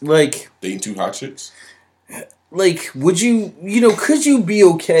 Yeah. Dating two hot chicks? Would you, could you be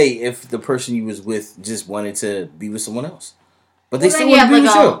okay if the person you was with just wanted to be with someone else? But they still want to be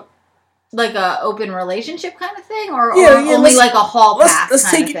with you? Like a open relationship kind of thing, or only like a hall pass.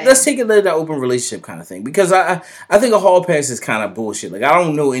 Let's take it like that open relationship kind of thing, because I think a hall pass is kind of bullshit. I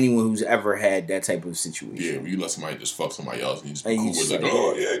don't know anyone who's ever had that type of situation. Yeah, you let somebody just fuck somebody else and you just be cool with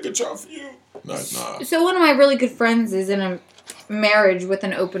oh yeah, good job for you. Nah. So one of my really good friends is in a marriage with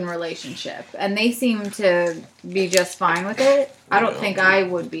an open relationship, and they seem to be just fine with it. I don't think I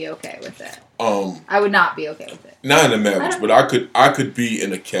would be okay with it. I would not be okay with it. Not in a marriage, but I could be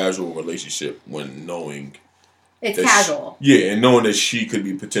in a casual relationship when knowing it's casual. And knowing that she could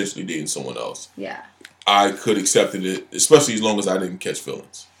be potentially dating someone else. Yeah. I could accept it, especially as long as I didn't catch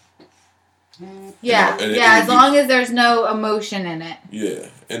feelings. Yeah, as long as there's no emotion in it. Yeah,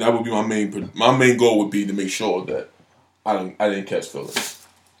 and that would be my main goal would be to make sure that I didn't catch feelings.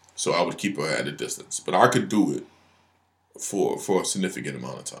 So I would keep her at a distance, but I could do it for a significant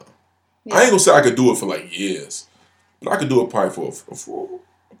amount of time. Yeah. I ain't gonna say I could do it for years, but I could do it probably for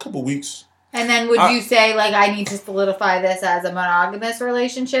a couple weeks. And then would you say I need to solidify this as a monogamous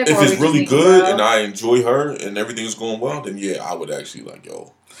relationship? If it's really good and I enjoy her and everything's going well, then yeah, I would actually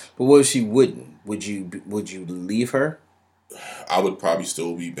yo. But what if she wouldn't? Would you leave her? I would probably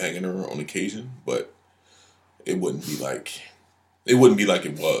still be banging her on occasion, but it wouldn't be like it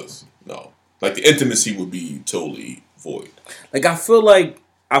was. No, the intimacy would be totally void. I feel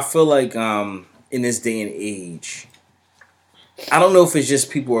like in this day and age, I don't know if it's just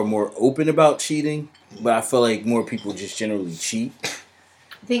people are more open about cheating, but I feel like more people just generally cheat.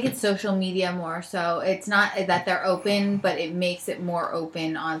 I think it's social media more so. It's not that they're open, but it makes it more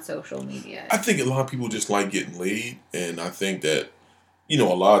open on social media. I think a lot of people just like getting laid, and I think that, a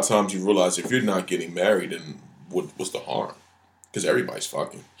lot of times you realize if you're not getting married, then what's the harm? Because everybody's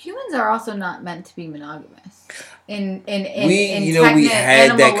fucking. Humans are also not meant to be monogamous. We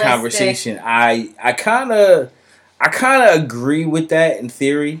had that conversation. I kind of agree with that in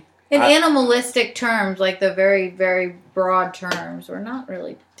theory. In animalistic terms, the very, very broad terms, we're not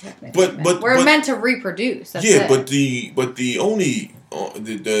really technically. But we're meant to reproduce. That's it. but the only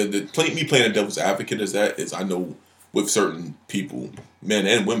me playing the devil's advocate is I know with certain people, men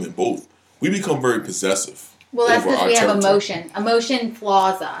and women both, we become very possessive. Well, that's because we have emotion. Emotion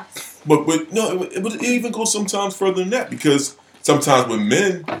flaws us. But no, it even goes sometimes further than that, because sometimes with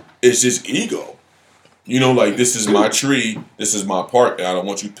men, it's just ego. You know, like, this is my tree, this is my park, and I don't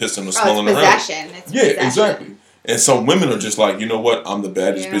want you pissing or smelling around. Possession. It's yeah, possession. Exactly. And some women are just like, you know what, I'm the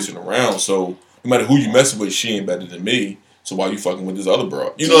baddest bitch in around, so no matter who you messing with, she ain't better than me. So why you fucking with this other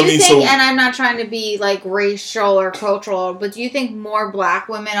bro? You know what I mean? Think, and I'm not trying to be like racial or cultural, but do you think more black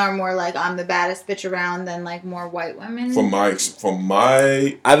women are more like, I'm the baddest bitch around than like more white women? From my,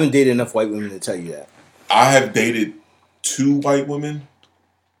 I haven't dated enough white women to tell you that. I have dated 2 white women,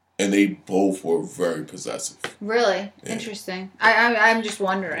 and they both were very possessive. Really? Yeah. Interesting. I'm just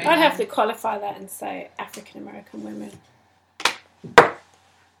wondering. I'd have to qualify that and say African American women.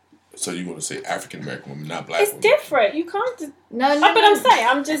 So you want to say African American women, not black it's women? It's different. You can't just... No. But I'm saying,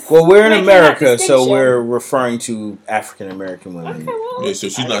 I'm just... Well, we're in America, so we're referring to African American women. Okay, well... Yeah, so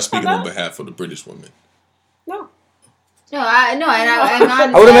she's not speaking on behalf of the British women. No. I'm not...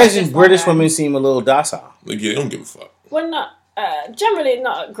 I would imagine British women seem a little docile. Like, yeah, they don't give a fuck. Well, not... generally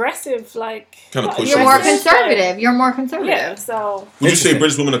not aggressive, like... Kind of pushovers. You're more conservative. You're more conservative. Yeah, so... Would you say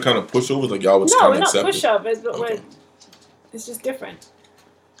British women are kind of pushovers? Like, y'all would No, kind we're of not accept pushovers, but we're... It's just different.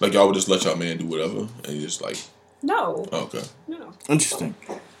 Like, y'all would just let y'all man do whatever, and you just like... No. Okay. No. Interesting.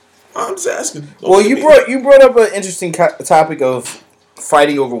 I'm just asking. Well, you brought up an interesting topic of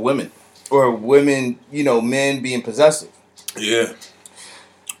fighting over women. Or women, men being possessive. Yeah.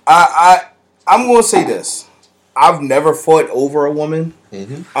 I'm going to say this. I've never fought over a woman.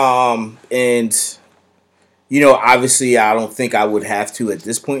 Mm-hmm. And, obviously I don't think I would have to at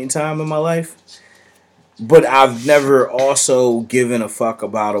this point in time in my life. But I've never also given a fuck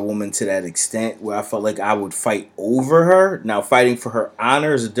about a woman to that extent where I felt like I would fight over her. Now, fighting for her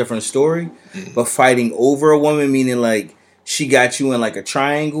honor is a different story. Mm-hmm. But fighting over a woman, meaning like she got you in like a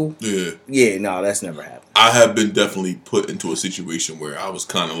triangle. Yeah. Yeah, no, that's never happened. I have been definitely put into a situation where I was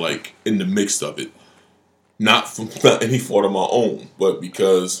kind of like in the mix of it. Not any fault of my own, but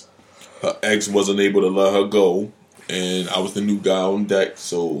because her ex wasn't able to let her go, and I was the new guy on deck,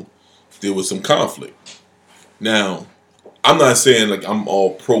 so there was some conflict. Now, I'm not saying like I'm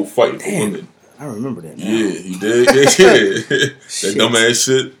all pro fighting for women. I remember that now. Yeah, he did. Yeah. That dumbass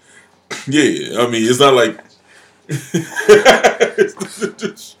shit. Yeah, I mean, it's not like...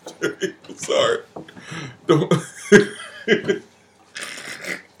 I'm sorry.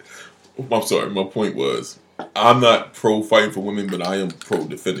 I'm sorry, my point was, I'm not pro fighting for women, but I am pro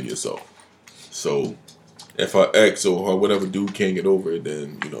defending yourself. So, if her ex or her whatever dude can't get over it,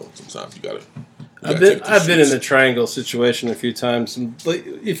 then, sometimes you gotta... I've been in a triangle situation a few times. And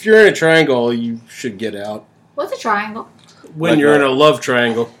if you're in a triangle, you should get out. What's a triangle? When you're in a love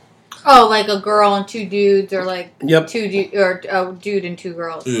triangle. Oh, like a girl and 2 dudes, or like yep. 2 or a dude and 2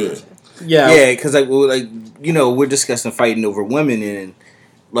 girls. Yeah, because we're discussing fighting over women, and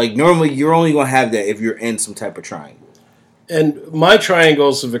like normally you're only gonna have that if you're in some type of triangle. And my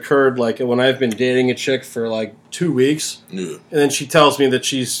triangles have occurred like when I've been dating a chick for like 2 weeks. Yeah. And then she tells me that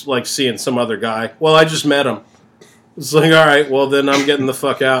she's like seeing some other guy. Well, I just met him. It's like, all right, well then I'm getting the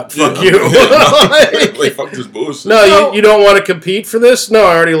fuck out. Fuck you. Like, fuck this bullshit. No, you don't want to compete for this? No,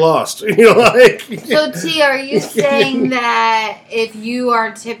 I already lost. So T, are you saying that if you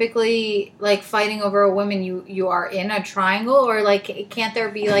are typically like fighting over a woman, you are in a triangle, or like can't there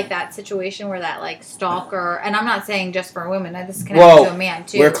be like that situation where that like stalker? And I'm not saying just for women. This can happen to a man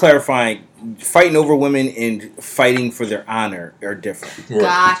too. We're clarifying. Fighting over women and fighting for their honor are different. Right.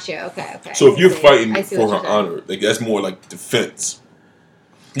 Gotcha. Okay. So if you're fighting for her honor, like that's more like defense.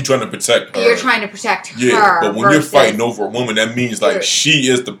 You're trying to protect her. You're trying to protect her. Yeah, but when you're fighting over a woman, that means like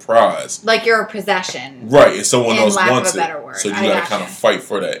she is the prize. Like you're a possession. Right, and someone else wants it. Better word. So you gotta kind of fight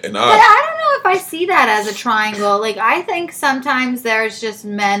for that. And but I don't know if I see that as a triangle. Like I think sometimes there's just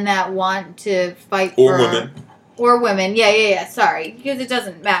men that want to fight for women. Or women, yeah. Sorry, because it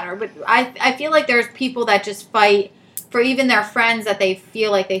doesn't matter. But I feel like there's people that just fight for even their friends that they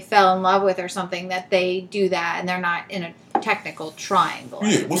feel like they fell in love with or something, that they do that and they're not in a technical triangle.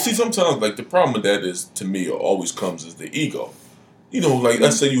 Yeah, well, see, sometimes like the problem with that is, to me, it always comes as the ego. Like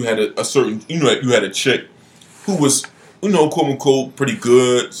let's say you had a certain, you had a chick who was, quote unquote, pretty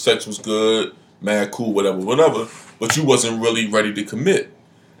good, sex was good, mad cool, whatever, but you wasn't really ready to commit.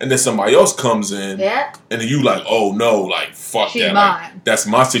 And then somebody else comes in, and then you like, oh no, like fuck She's that, mine. Like, that's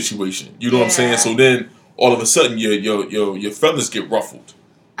my situation. You know what I'm saying? So then all of a sudden your feathers get ruffled.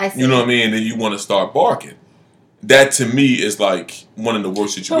 I see. You know what I mean? And then you want to start barking. That to me is like one of the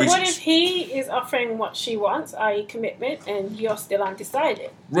worst situations. But what if he is offering what she wants, i.e. commitment, and you're still undecided?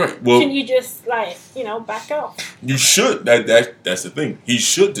 Right. Well, can you just back off? You should. That's the thing. He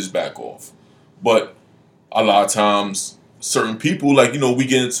should just back off. But a lot of times certain people, like, we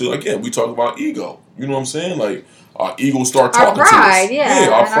get into, again, we talk about ego. You know what I'm saying? Like, our ego start talking to us.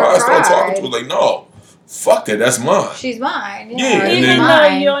 Our pride start talking to us. Like, no, fuck that, that's mine. She's mine. Yeah, and even then, though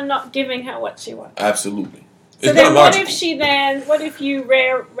you're not giving her what she wants. Absolutely. So it's then, what if you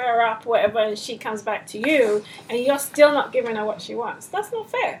rear up whatever, and she comes back to you, and you're still not giving her what she wants? That's not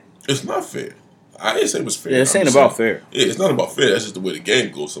fair. It's not fair. I didn't say it was fair. Yeah, it's ain't about fair. Yeah, it's not about fair. That's just the way the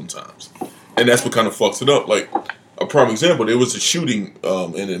game goes sometimes, and that's what kind of fucks it up. Like a prime example, there was a shooting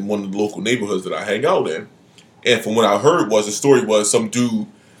in one of the local neighborhoods that I hang out in, and from what I heard the story was some dude,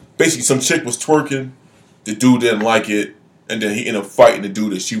 basically some chick was twerking, the dude didn't like it, and then he ended up fighting the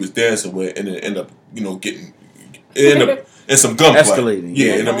dude that she was dancing with, and then ended up ended up in some gunplay. Escalating.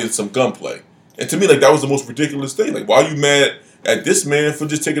 Yeah, ended up in some gunplay. And to me, like, that was the most ridiculous thing. Like, why are you mad at this man for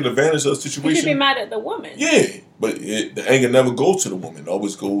just taking advantage of the situation? You should be mad at the woman. Yeah, but the anger never goes to the woman. It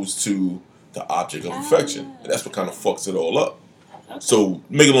always goes to the object of affection. And that's what kind of fucks it all up. Okay. So,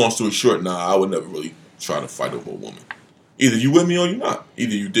 make a long story short, I would never really try to fight over a woman. Either you with me or you not.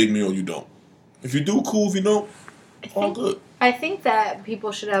 Either you dig me or you don't. If you do, cool. If you don't, all good. I think that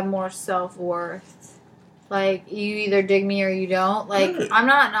people should have more self-worth. Like, you either dig me or you don't. Like, right. I'm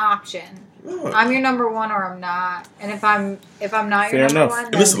not an option. Right. I'm your number one or I'm not. And if I'm not your number one, then...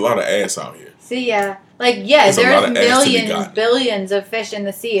 And there's a lot of ass out here. See, yeah. Like, there's millions, billions of fish in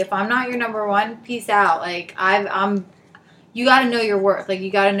the sea. If I'm not your number one, peace out. Like, you got to know your worth. Like,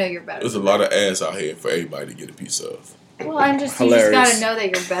 you got to know you're better. There's a lot of ass out here for everybody to get a piece of. Well, you just got to know that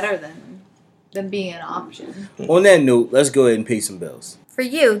you're better than being an option. On that note, let's go ahead and pay some bills. For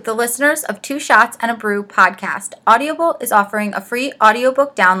you, the listeners of 2 Shots and a Brew podcast, Audible is offering a free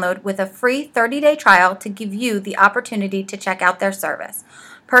audiobook download with a free 30-day trial to give you the opportunity to check out their service.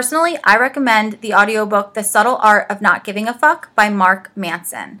 Personally, I recommend the audiobook The Subtle Art of Not Giving a Fuck by Mark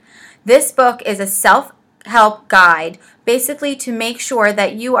Manson. This book is a self-help guide, basically to make sure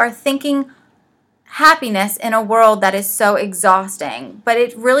that you are thinking happiness in a world that is so exhausting, but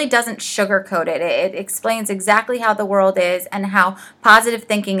it really doesn't sugarcoat it. It explains exactly how the world is and how positive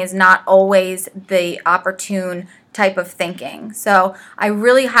thinking is not always the opportune type of thinking. So I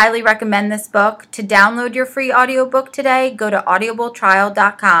really highly recommend this book. To download your free audiobook today, go to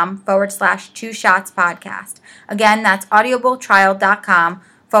audibletrial.com/2 shots podcast. Again, that's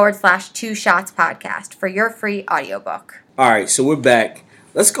audibletrial.com/2 shots podcast for your free audiobook. All right, so we're back.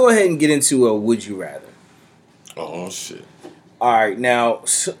 Let's go ahead and get into a Would You Rather. Oh, shit. All right, now,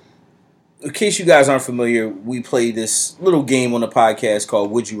 in case you guys aren't familiar, we play this little game on the podcast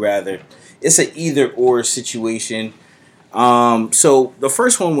called Would You Rather. It's an either-or situation. So the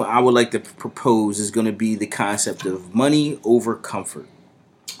first one I would like to propose is going to be the concept of money over comfort.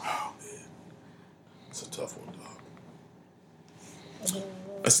 Oh, man. That's a tough one, dog.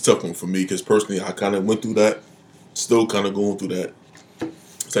 That's a tough one for me because personally I kind of went through that. Still kind of going through that.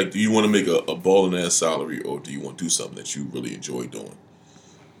 It's like, do you want to make a ballin' ass salary or do you want to do something that you really enjoy doing?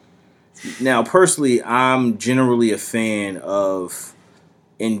 Now, personally, I'm generally a fan of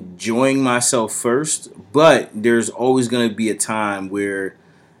enjoying myself first, but there's always going to be a time where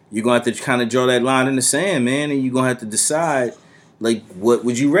you're going to have to kind of draw that line in the sand, man, and you're going to have to decide, like, what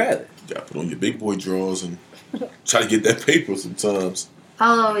would you rather? You got to put on your big boy drawers and try to get that paper sometimes.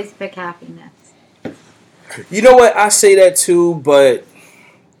 I'll always pick happiness. You know what? I say that too, but...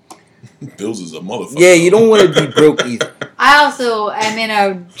 Bills is a motherfucker. Yeah, you don't want to be broke either. I also am in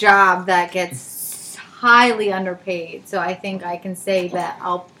a job that gets highly underpaid, so I think I can say that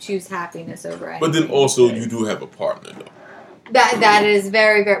I'll choose happiness over anything. But then also, you do have a partner, though. That is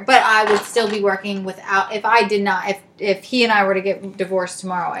very, very... But I would still be working without... If I did not... If he and I were to get divorced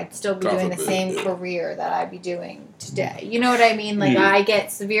tomorrow, I'd still be doing the same career that I'd be doing today. You know what I mean? Like, I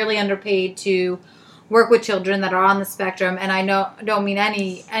get severely underpaid to work with children that are on the spectrum, and I don't mean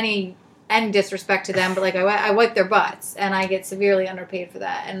any disrespect to them, but like I wipe their butts, and I get severely underpaid for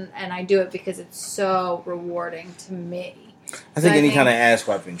that, and I do it because it's so rewarding to me. I think any kind of ass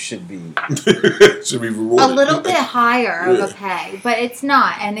wiping should be rewarded. A little bit higher of a pay, but it's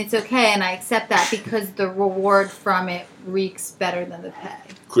not, and it's okay, and I accept that because the reward from it reeks better than the pay.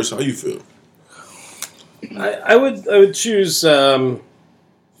 Chris, how you feel? I would choose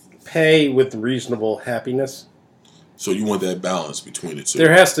pay with reasonable happiness. So you want that balance between the two.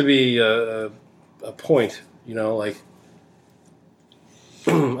 There has to be a point, like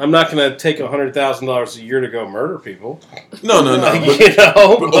I'm not going to take $100,000 a year to go murder people. No.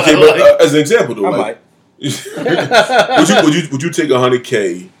 But, as an example, though, I might. would you take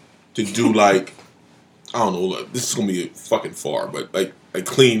 $100K to do like, I don't know, like, this is gonna be fucking far, but like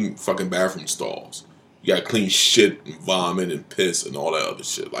clean fucking bathroom stalls. You gotta clean shit and vomit and piss and all that other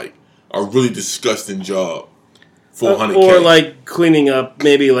shit. Like a really disgusting job. $400K. Or like cleaning up,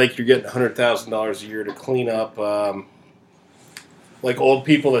 maybe like you're getting $100,000 a year to clean up, like old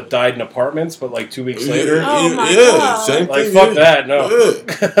people that died in apartments, but like 2 weeks later. Oh my God. Same Like thing. fuck that, no.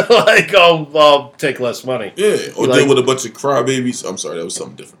 Yeah. Like I'll take less money. Yeah, or Like- deal with a bunch of crybabies. I'm sorry, that was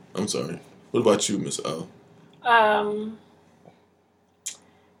something different. I'm sorry. What about you, Miss L?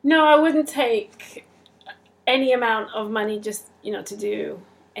 No, I wouldn't take any amount of money just, to do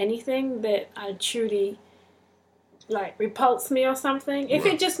anything that I truly, repulse me or something. If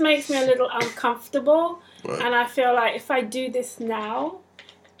Right. it just makes me a little uncomfortable, Right. and I feel like if I do this now,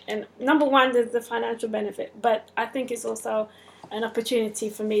 and number one, there's the financial benefit, but I think it's also an opportunity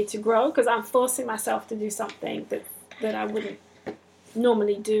for me to grow because I'm forcing myself to do something that I wouldn't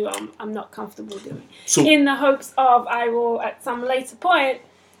normally do. I'm not comfortable doing. So, In the hopes of I will, at some later point,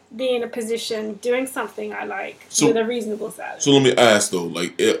 be in a position doing something I like with a reasonable salary. so let me ask though,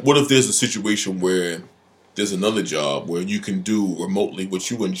 what if there's a situation where there's another job where you can do remotely what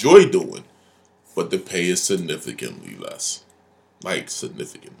you enjoy doing, but the pay is significantly less? Like,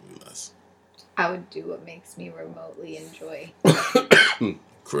 significantly less. I would do what makes me remotely enjoy.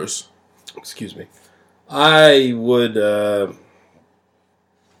 Chris? Excuse me. I would.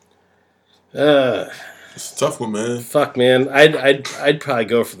 It's a tough one, man. Fuck, man. I'd probably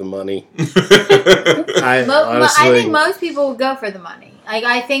go for the money. I I think most people would go for the money.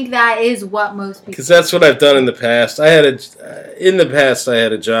 I think that is what most people. because that's what I've done in the past. I had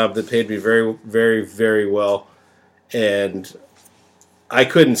a job that paid me very, very, very well, and I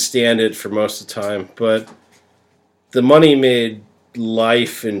couldn't stand it for most of the time. But the money made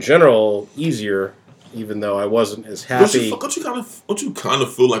life in general easier, even though I wasn't as happy. Don't you kind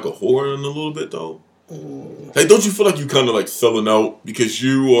of feel like a whore in a little bit though? Like, don't you feel like you kind of like selling out because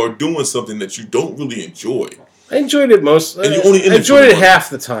you are doing something that you don't really enjoy? I enjoyed it most. And you only I in it enjoyed for it the money. half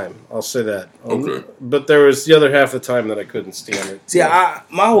the time. I'll say that. Okay. But there was the other half of the time that I couldn't stand it. See,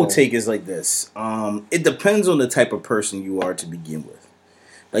 my whole take is like this. It depends on the type of person you are to begin with.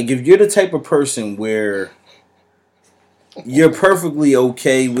 Like, if you're the type of person where you're perfectly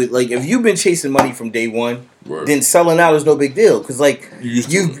okay with, like, if you've been chasing money from day one, Right. then selling out is no big deal. Because, like, You used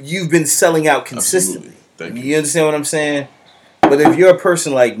to. you've been selling out consistently. Absolutely. Thank you. You understand what I'm saying? But if you're a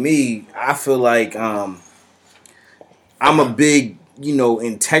person like me, I feel like I'm a big,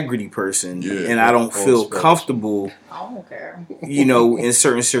 integrity person, Yeah. and I don't feel Respect. comfortable, I don't care. in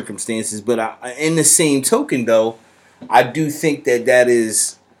certain circumstances. But in the same token, though, I do think that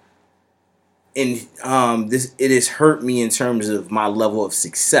is, it has hurt me in terms of my level of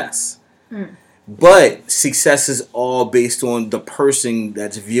success. But success is all based on the person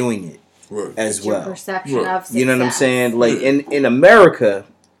that's viewing it Right. as Your well. perception Right. of success. You know what I'm saying? Like in America,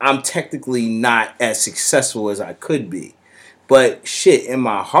 I'm technically not as successful as I could be. But shit, in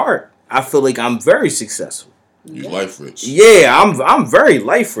my heart, I feel like I'm very successful. You life rich. Yeah, I'm very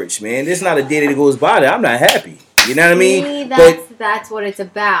life rich, man. There's not a day that goes by that I'm not happy. You know what I mean? See, But that's what it's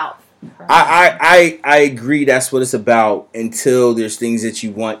about. I agree that's what it's about until there's things that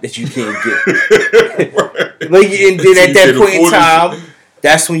you want that you can't get. Like, and then at that point in time,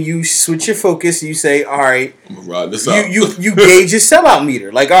 that's when you switch your focus and you say, all right, I'm gonna ride this out. you gauge your sellout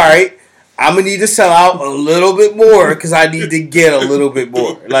meter. Like, all right, I'm gonna need to sell out a little bit more because I need to get a little bit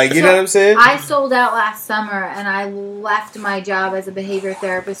more. Like, you know what I'm saying? I sold out last summer and I left my job as a behavior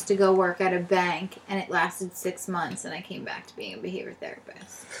therapist to go work at a bank, and it lasted 6 months, and I came back to being a behavior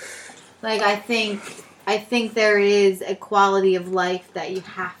therapist. Like, I think there is a quality of life that you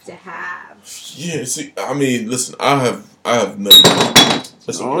have to have. Yeah, see, I mean, listen, I have never.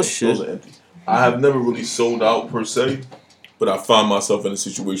 That's Oh, okay. shit. Those are empty. I have never really sold out per se, but I find myself in a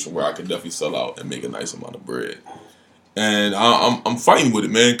situation where I can definitely sell out and make a nice amount of bread. And I'm fighting with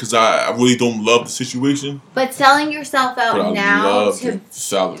it, man, because I really don't love the situation, But selling yourself but I out now love to the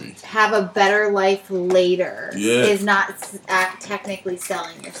salary. have a better life later Yeah. is not technically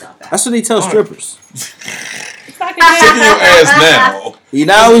selling yourself out. That's what they tell strippers. It's like a Shaking game, your ass now. You're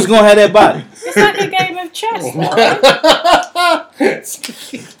not always gonna have that body. it's like a game of chess, though.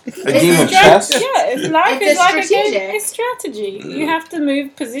 A game of chess. Yeah, it's life It's is like a strategic. game. It's strategy. You have to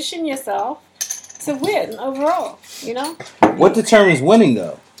position yourself to win overall. You know, What determines winning,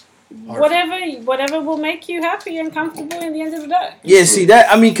 though? whatever will make you happy and comfortable in the end of the day. Yeah, see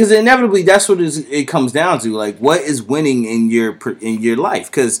that. I mean, because inevitably that's what it comes down to. Like, what is winning in your life?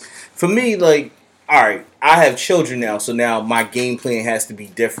 Because for me, like, all right, I have children now, so now my game plan has to be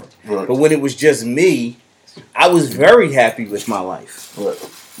different. Right. But when it was just me, I was very happy with my life. Right.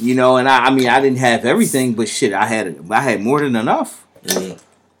 You know, and I mean, I didn't have everything, but shit, I had more than enough. Yeah.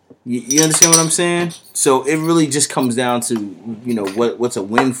 You understand what I'm saying? So it really just comes down to, what's a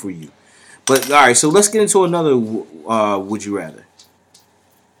win for you. But all right, so let's get into another. Would you rather?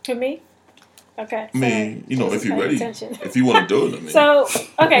 For me? Okay. I mean, if you're ready, attention. if you want to do it, I mean. So,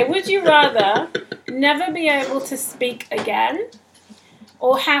 okay, would you rather never be able to speak again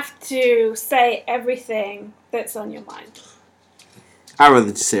or have to say everything that's on your mind? I'd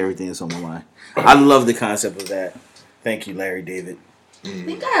rather just say everything that's on my mind. I love the concept of that. Thank you, Larry David. I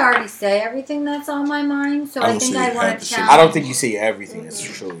think I already say everything that's on my mind, so I think I want to challenge. I don't think you say everything that's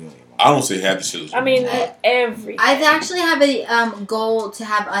truly on your mind. I don't say half the shit. I mean, everything. I actually have a goal to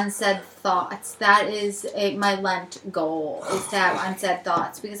have unsaid thoughts. That is my Lent goal, is to have unsaid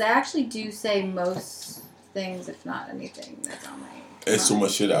thoughts, because I actually do say most things, if not anything, that's on my mind. It's so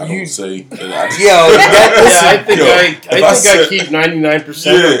much shit I don't say. I think I keep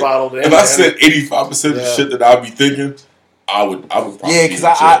 99% bottled in. If I said 85% of the shit that I'd be thinking, I would probably. Yeah, because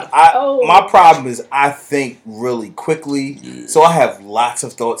my problem is I think really quickly, so I have lots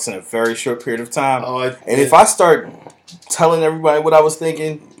of thoughts in a very short period of time. And if I start telling everybody what I was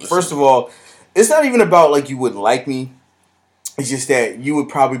thinking, first of all, it's not even about like you wouldn't like me. It's just that you would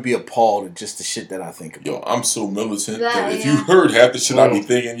probably be appalled at just the shit that I think about. Yo, I'm so militant that if you heard half the shit I be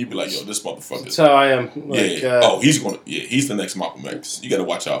thinking, you'd be like, yo, this motherfucker. That's how I am. He's the next Malcolm X. You got to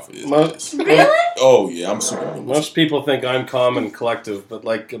watch out for this. Really? Oh, yeah, I'm super militant. Most people think I'm calm and collective, but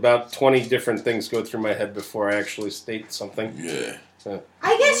like about 20 different things go through my head before I actually state something. Yeah.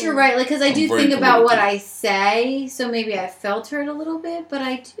 I guess you're right, because I do think about what I say, so maybe I filter it a little bit, but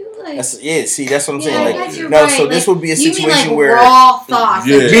I do like... That's what I'm saying. I guess you're right. So this would be a situation you mean, like, where... raw thoughts.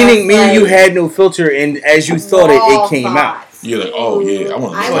 Yeah. Meaning you had no filter, and as you thought it came out. You're like, oh yeah, I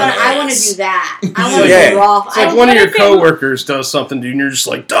want to do that. I want to do raw. It's like one of your coworkers does something to you, and you're just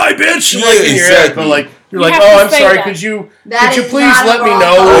like, die, bitch! Yeah, like in your head, but like you're like, oh, I'm sorry. Could you please let me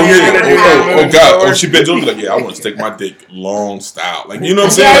know what you're gonna do? Oh God! Oh, she been doing like, yeah, I want to stick my dick long style, like you know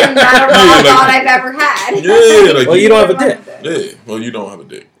what I'm saying? Not a raw thought I've ever had. Yeah, like you don't have a dick. Yeah, well, you don't have a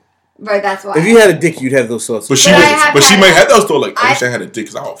dick. Right, that's why. If you had a dick, you'd have those thoughts. But she might have those thoughts like, I wish I had a dick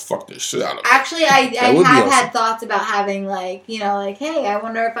because I would fuck this shit out of it. Actually, I have had thoughts about having like, hey, I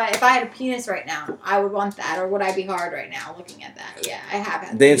wonder if I had a penis right now, I would want that, or would I be hard right now looking at that? Yeah, I have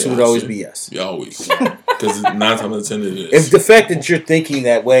had. The answer would always be yes. Yeah, always. Because 9 times out of 10 it is. If the fact that you're thinking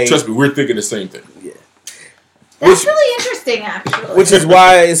that way, trust me, we're thinking the same thing. Yeah. That's really interesting, actually. Which is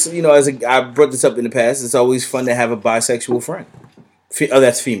why it's I brought this up in the past. It's always fun to have a bisexual friend.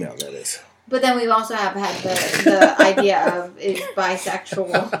 That's female. That is. But then we also have had the idea of is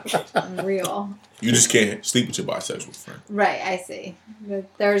bisexual real? You just can't sleep with your bisexual friend. Right, I see.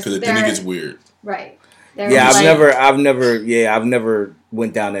 Because then it gets weird. Right. I've never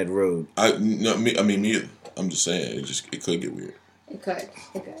went down that road. Me either. I'm just saying it could get weird. It could.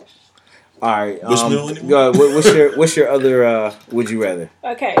 All right. What's your other would you rather?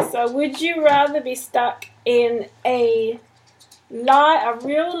 Okay, so would you rather be stuck in a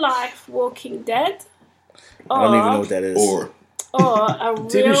real life Walking Dead, I don't even know what that is, or a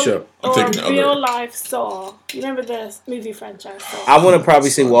TV show, real life Saw? You remember the movie franchise Saw? I want to probably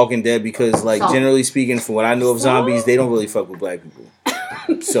say Walking Dead because, like, generally speaking, from what I know of zombies, they don't really fuck with black people.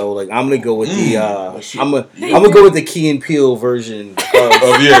 So, like, I'm gonna go with the I'm gonna go with the Key and Peele version of the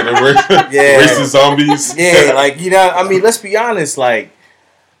racist zombies. Yeah, like, I mean, let's be honest. Like,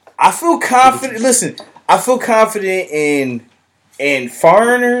 I feel confident. Listen, I feel confident in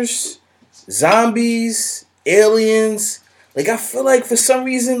foreigners, zombies, aliens. Like, I feel like for some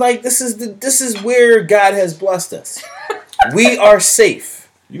reason, like, this is where God has blessed us. We are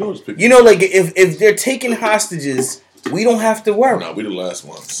safe. Like, if they're taking hostages, we don't have to worry. No, we the last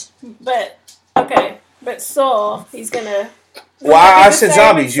ones. But Saw, he's gonna. Well, I said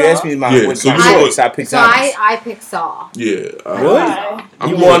zombies. You asked me I picked zombies. I picked Saw. Yeah. Really?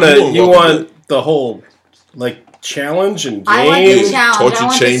 You want the whole, like, challenge and game? I want the challenge. Torture I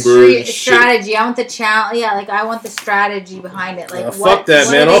want chamber the strategy. I want the challenge. Yeah, like, I want the strategy behind it. Like, fuck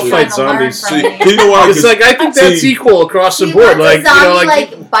that, man. I'll fight zombies. It's like, I think that's equal across the board. Like,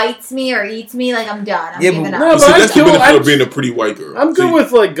 zombie, bites me or eats me, like, I'm done. I'm giving up. No, but that's the benefit of being a pretty white girl. I'm good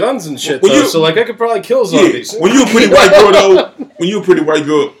with, like, guns and shit, though. So, like, I could probably kill zombies. When you're a pretty white girl,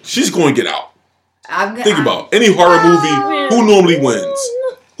 though, she's going to get out. Think about any horror movie. Who normally wins?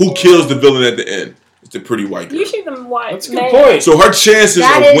 Who kills the villain at the end? It's the pretty white girl. Usually the white. That's a good point. So her chances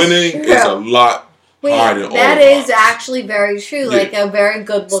of winning is a lot higher than all that is actually very true. Yeah. Like, a very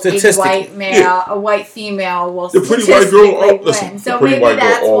good-looking white male, a white female will the pretty white girl win. So maybe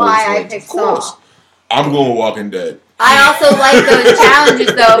that's why I picked Saw. I'm going Walking Dead. I also like those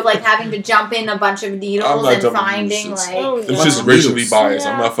challenges, though, of, like, having to jump in a bunch of needles and finding, like... It's just racially biased.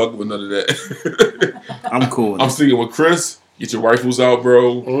 I'm not fucking with none of that. I'm cool with I'm sticking with Chris. Get your rifles out,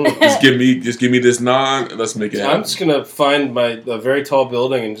 bro. Just give me this 9 and let's make it happen. I'm just gonna find a very tall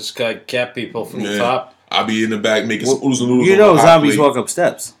building and just cap people from the top. I'll be in the back making some oodles and noodles. You know, zombies walk up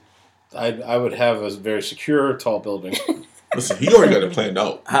steps. I would have a very secure, tall building. Listen, he already got it planned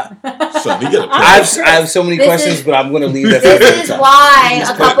out. Son, he got it planned I have so many questions, but I'm going to leave that. This is why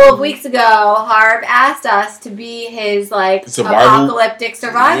a couple of weeks ago, Harv asked us to be his apocalyptic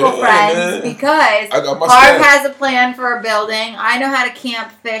survival friends because Harv has a plan for a building. I know how to camp,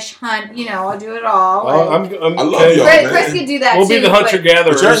 fish, hunt. I'll do it all. I love y'all, Chris could do that we'll too. We'll be the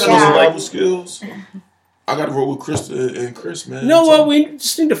hunter-gatherers. Survival skills. I got to roll with Krista and Chris, man. You know what? We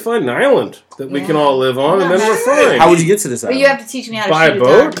just need to find an island that we can all live on, and then we're fine. How would you get to this island? But you have to teach me how to Buy shoot a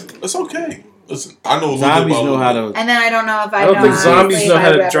boat? That's okay. Listen, I know zombies know how to. And then I don't know if I don't think zombies know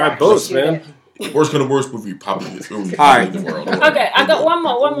how to drive boats, man. Worst gonna worst would be probably the world. Okay, I got one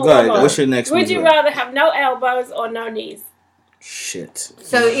more. Go ahead. What's your next one? Would you rather have no elbows or no knees? Shit.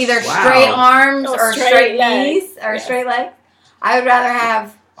 So either straight arms or straight knees or straight legs. I would rather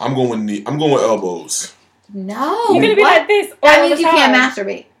have. I'm going with elbows. No. You're gonna be like this. That means you can't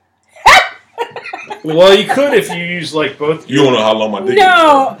masturbate. Well, you could if you use both. You don't know how long my dick is.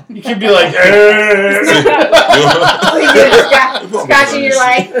 No. You could be like. Scratching your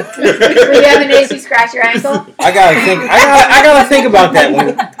leg. When you have an itch, you scratch your ankle. I gotta think about that one.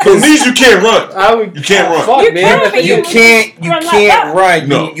 Because knees you can't run. You can't run. Fuck, man. You can't run.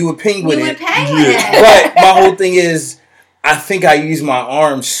 No. You would penguin it. Yeah. But my whole thing is, I think I use my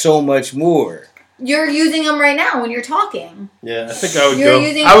arms so much more. You're using them right now when you're talking. Yeah, I think I would go.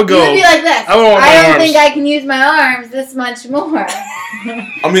 You would be like this. I don't think I can use my arms this much more.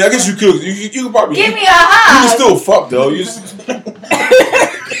 I mean, I guess you could. You could probably give me a hug. You can still fuck though. Here,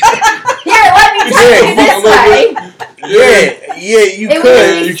 let me touch you this way. Yeah, you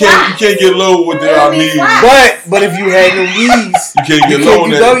could. You can't get low with your knees. But if you had no knees, you can't get low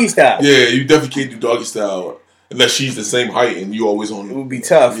in doggy style. Yeah, you definitely can't do doggy style. Unless she's the same height and you always on. It would be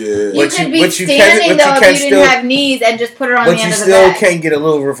tough. Yeah. You could be standing though if you didn't have knees and just put her on the end of the bed. But you still can't get a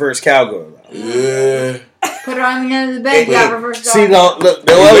little reverse cowgirl. Yeah. Put her on the end of the bed. You got reverse dog. See, look,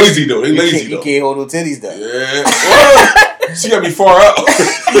 they lazy though. They lazy though. You can't hold no titties though. Yeah. She got me far out.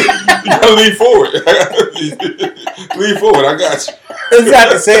 You gotta lean forward. Lean forward. I got you.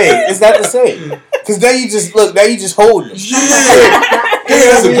 It's not the same. Because now you just hold them.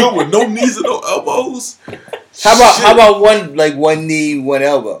 Yeah, that's a good one. No knees and no elbows. How about one knee, one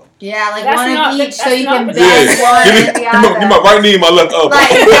elbow? Yeah, one of each, so you can bend one and the other. Give my right knee and my left elbow. Like,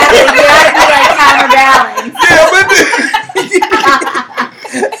 you have to counterbalance.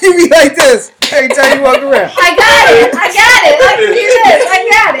 Yeah, you be like this every time you walk around. I got it. I can do this. I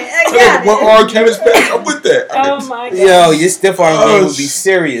got it. One arm canvas back. I'm with that. Oh my god. Yo, your stiff arm game would be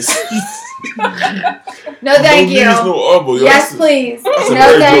serious. No, thank you. Knees, no elbow. Yo, yes, please. No,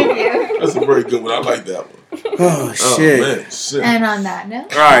 thank you. That's a very good one. I like that one. Oh shit. Man, shit. And on that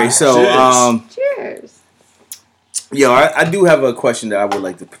note. All right, so cheers. Yo, I do have a question that I would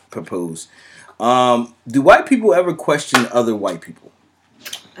like to propose. Do white people ever question other white people?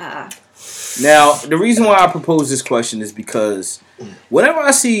 Now, the reason why I propose this question is because whenever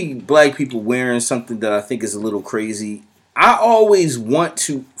I see black people wearing something that I think is a little crazy, I always want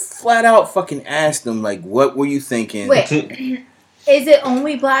to flat out fucking ask them, like, what were you thinking? Wait. Is it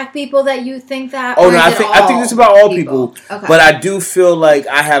only black people that you think that? Oh no, I think it's about all people. Okay. But I do feel like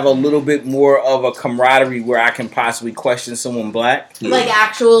I have a little bit more of a camaraderie where I can possibly question someone black. Yeah. Like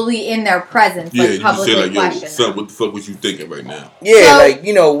actually in their presence, like publicly question. Son, what the fuck was you thinking right now? Yeah,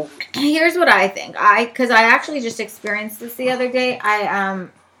 so, Here's what I think. Because I actually just experienced this the other day. I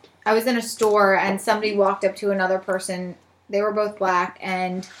was in a store and somebody walked up to another person. They were both black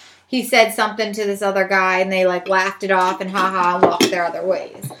and he said something to this other guy and they laughed it off and haha and walked their other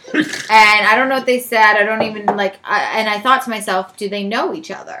ways. And I don't know what they said. I don't even and I thought to myself, do they know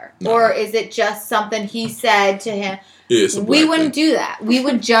each other? No. Or is it just something he said to him? Yeah, we wouldn't do that. We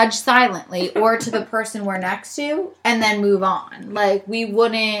would judge silently or to the person we're next to and then move on. We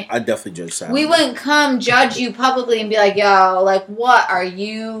wouldn't. I definitely judge silently. We wouldn't come judge you publicly and be like, yo, what are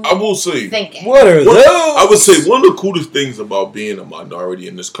you I will say, thinking? What are those? I would say one of the coolest things about being a minority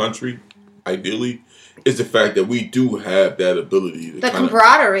in this country, ideally, is the fact that we do have that ability to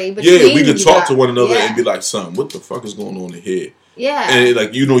camaraderie between we could talk to one another and be like, son, what the fuck is going on in here? Yeah.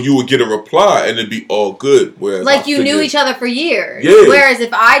 And you would get a reply and it'd be all good. Whereas you knew each other for years. Yeah. Whereas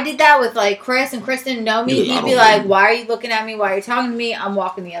if I did that with Chris and Chris didn't know me, he'd be like, why are you looking at me? Why are you talking to me? I'm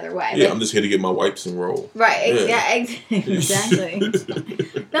walking the other way. Yeah, I'm just here to get my wipes and roll. Right. Yeah. Exactly.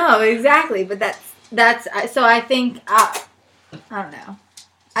 No, exactly. But that's so I think I don't know.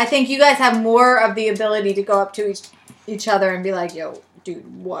 I think you guys have more of the ability to go up to each other and be like, yo,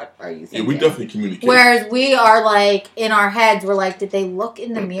 dude, what are you thinking? Yeah, we definitely communicate. Whereas we are like, in our heads, we're like, did they look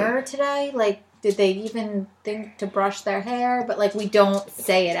in the mirror today? Like, did they even think to brush their hair? But like, we don't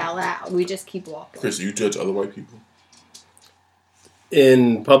say it out loud. We just keep walking. Chris, do you judge other white people?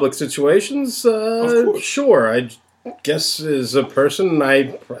 In public situations, sure. I guess as a person,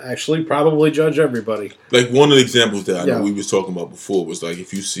 I actually probably judge everybody. Like one of the examples that I know we was talking about before was like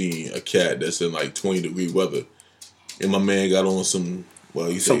if you see a cat that's in like 20-degree weather, and my man got on some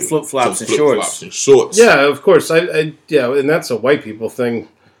flip flops and shorts. Yeah, of course. I and that's a white people thing.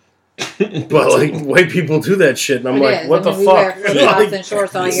 But like white people do that shit, and I'm like, what the fuck? And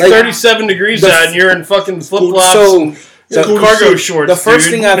shorts all it's year 37 degrees out, and you're in fucking flip flops. So cargo shorts. The first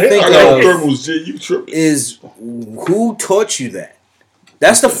thing I think of is who taught you that?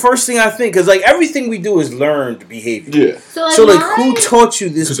 That's the first thing I think, because like everything we do is learned behavior. Yeah. So like who taught you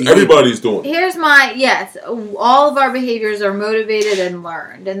this? Because everybody's doing it. Here's all of our behaviors are motivated and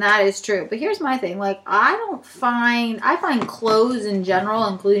learned, and that is true. But here's my thing: like I find clothes in general,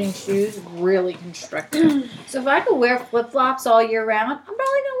 including shoes, really constricting. So if I could wear flip flops all year round, I'm probably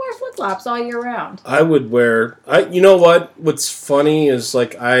gonna wear flip flops all year round. I would wear. You know what? What's funny is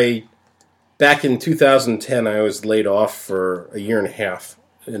like back in 2010, I was laid off for a year and a half,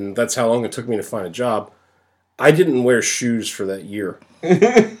 and that's how long it took me to find a job. I didn't wear shoes for that year.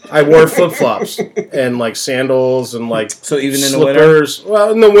 I wore flip-flops and like sandals and like so even in slippers. The winter?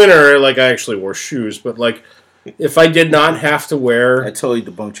 Well, in the winter, like I actually wore shoes, but like if I did not have to wear, I totally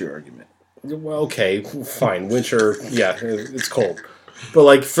debunked your argument. Well, okay, fine. Winter, yeah, it's cold, but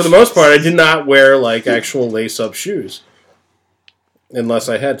like for the most part, I did not wear like actual lace-up shoes unless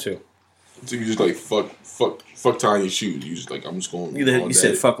I had to. So you just like fuck tying your shoes. You just like I'm just going. You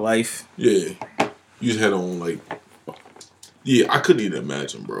said fuck life. Yeah, you just had on like. Yeah, I couldn't even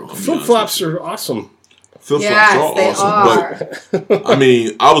imagine, bro. Flip flops are awesome. Flip flops are awesome, but I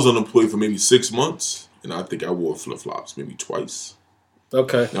mean, I was unemployed for maybe 6 months, and I think I wore flip flops maybe twice.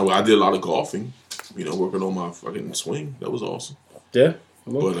 Okay. Now I did a lot of golfing, working on my fucking swing. That was awesome. Yeah.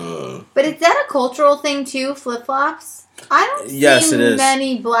 But is that a cultural thing too? Flip flops. I don't see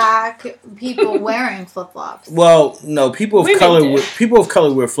many black people wearing flip flops. Well, no, people of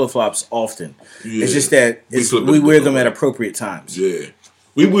color wear flip flops often. Yeah. It's just that we wear them at appropriate times. Yeah,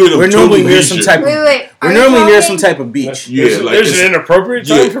 we wear them. We're normally near some type. We're normally near some type of beach. Yeah, there's an inappropriate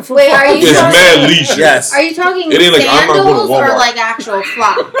time for flip flops. Wait, are you talking? Mad leisure. Yes. Are you talking like, sandals or like actual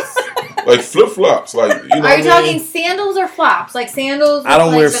flops? Like flip flops, like Are you talking sandals or flops? Like sandals? I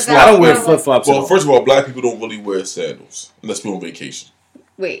don't wear flip flops. Well, first of all, black people don't really wear sandals unless we're on vacation.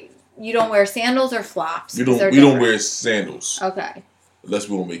 Wait, you don't wear sandals or flops? We don't wear sandals. Okay. Unless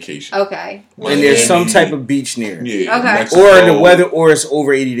we're on vacation. Okay. And there's some type of beach near. Yeah. Okay. Mexico. Or the weather, or it's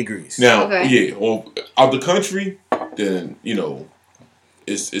over 80 degrees. Now, or out the country, then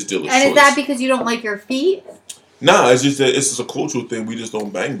it's delicious. And is that because you don't like your feet? Nah, it's just that it's just a cultural thing. We just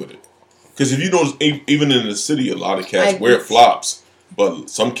don't bang with it. Because if you notice, even in the city, a lot of cats wear flops, but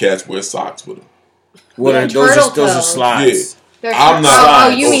some cats wear socks with them. Those are slides. Yeah. I'm not.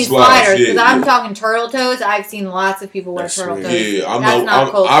 Oh, you mean sliders? Because I'm talking turtle toes. I've seen lots of people wear turtle toes. Yeah,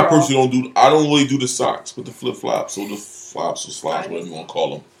 I personally I don't really do the socks with the flip flops or the flops or slides, whatever you want to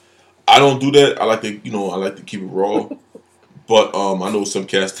call them. I don't do that. I like to keep it raw. But I know some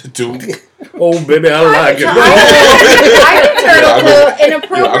cats that do. Oh, baby, I don't like it. I do turtle toe. In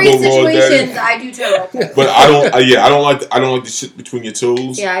appropriate situations, I do turtle toe. But I don't like the shit between your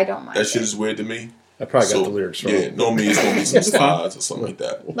toes. Yeah, I don't mind. That shit is weird to me. I probably got the lyrics wrong. Yeah, normally it's gonna be some slides or something like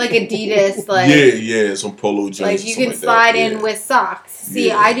that. Like Adidas, yeah, some polo jeans. Like you can slide in with socks. See,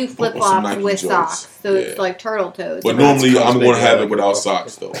 I do flip flops with socks, so it's like turtle toes. But normally I'm gonna have it without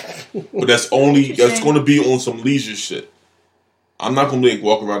socks though. But that's going to be on some leisure shit. I'm not going to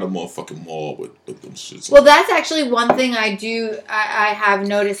walk around the motherfucking mall with them shits. Well, that's actually one thing I do. I have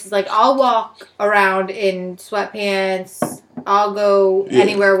noticed is like I'll walk around in sweatpants. I'll go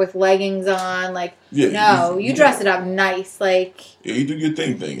anywhere with leggings on. Like, you dress it up nice. Like, you do your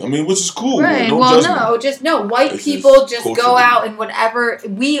thing. I mean, which is cool. Right. No, white people just go out and whatever.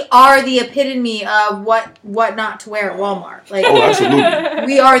 We are the epitome of what not to wear at Walmart. Like, absolutely.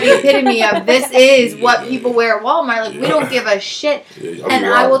 We are the epitome of this is what people wear at Walmart. Like, we don't give a shit. Yeah, and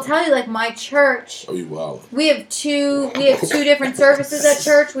I will tell you, like, my church. We have two different services at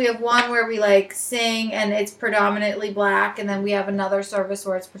church. We have one where we like sing and it's predominantly black, and then we have another service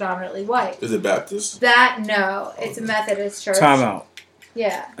where it's predominantly white. Is it Baptist? No, it's a Methodist church. Time out.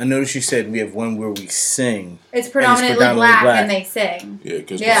 Yeah. I noticed you said we have one where we sing. It's predominantly black and they sing.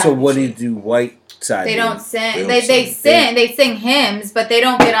 Yeah. So what do you do? White side. They don't sing. They sing. They sing hymns, but they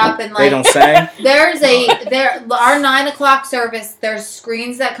don't get up and like. They don't sing. Our 9 o'clock service. There's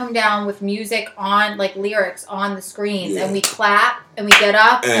screens that come down with music on, like lyrics on the screens, and we clap and we get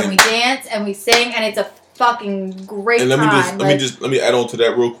up and we dance and we sing, and it's a fucking great time. And let me add on to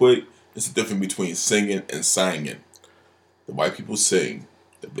that real quick. It's the difference between singing and singing. The white people sing.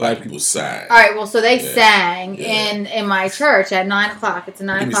 The black people sang. All right, well, so they sang in my church at 9 o'clock. It's a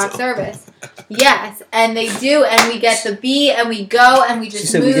 9 o'clock service. Yes, and they do, and we get the beat, and we go, and we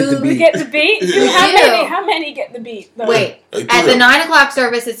just move. We get the beat? How many get the beat, though? Wait, at the 9 o'clock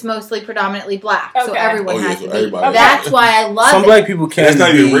service, it's mostly predominantly black, so everyone has the beat. Okay. That's why I love it. Some black people can't. That's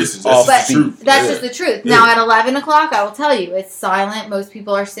not even racist. That's the truth. That's just the truth. Now, at 11 o'clock, I will tell you, it's silent. Most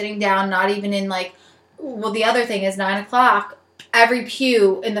people are sitting down, not even in like... Well, the other thing is 9 o'clock... Every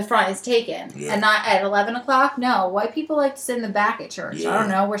pew in the front is taken. Yeah. And not at 11 o'clock? No. White people like to sit in the back at church. Yeah. I don't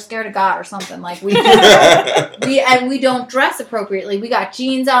know. We're scared of God or something. Like we don't dress appropriately. We got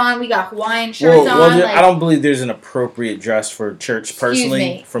jeans on. We got Hawaiian shirts on. I don't believe there's an appropriate dress for church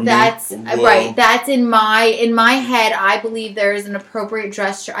personally. That's right. That's in my head. I believe there is an appropriate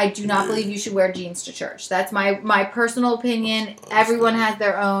dress. I do not believe you should wear jeans to church. That's my personal opinion. Everyone has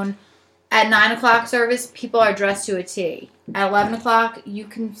their own. At 9 o'clock service, people are dressed to a T. At 11 o'clock, you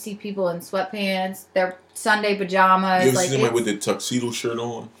can see people in sweatpants, their Sunday pajamas. You ever see somebody with their tuxedo shirt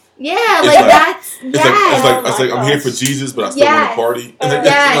on? Yeah, it's like I'm here for Jesus, but I still want to party.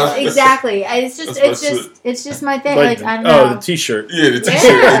 Yeah, exactly. It's just my thing. Like I don't know. Oh, the T-shirt. Yeah, the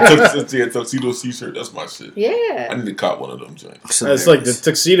T-shirt. Yeah, tuxedo T-shirt. That's my shit. Yeah. I need to cop one of them joints. It's like the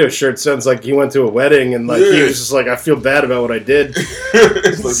tuxedo shirt sounds like he went to a wedding and like he was just like, I feel bad about what I did.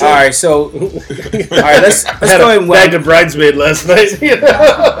 All right, so let's go ahead and bagged a bridesmaid last night.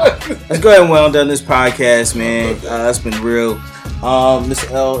 Let's go ahead and well done this podcast, man. That's been real. Miss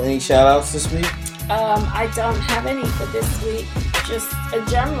L, any shout outs this week? I don't have any for this week. Just a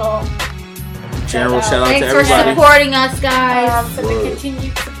general shout out to everybody. Thanks for supporting us, guys. For the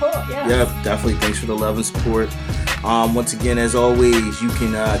continued support, Yeah, definitely. Thanks for the love and support. Once again, as always, you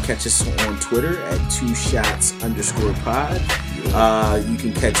can catch us on Twitter at 2shots_pod. You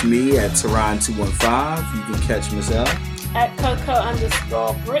can catch me at Tehran215. You can catch Miss L at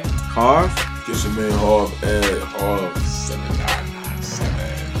Coco_Brit. Harv. Get your man Harv at Harv7997.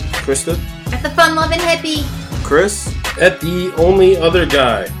 Krista. At the Fun Loving Hippie. Chris. At the Only Other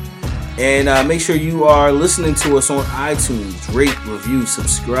Guy. And make sure you are listening to us on iTunes. Rate, review,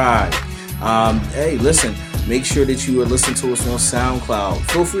 subscribe. Hey, listen. Make sure that you are listening to us on SoundCloud.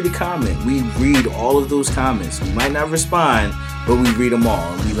 Feel free to comment. We read all of those comments. We might not respond, but we read them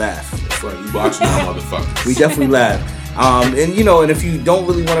all and we laugh. That's right. We watching them motherfuckers. We definitely laugh. And if you don't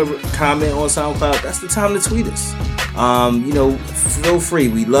really want to comment on SoundCloud, that's the time to tweet us. Feel free.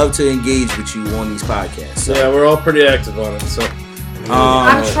 We love to engage with you on these podcasts. So. Yeah, we're all pretty active on it. So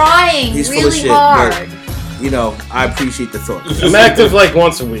I'm trying really hard. But, I appreciate the thought. I'm active like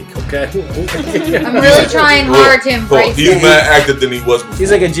once a week. Okay. I'm really trying hard to embrace it. He's more active than he was before.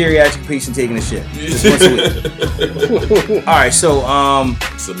 He's like a geriatric patient taking a shit. Just once a week. All right, so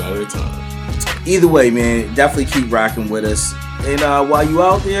it's a matter of time. Either way, man, definitely keep rocking with us. And while you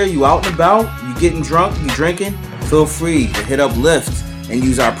out there, you out and about, you getting drunk, you drinking, feel free to hit up Lyft and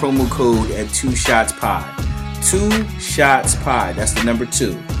use our promo code at 2ShotsPod. 2ShotsPod. That's the number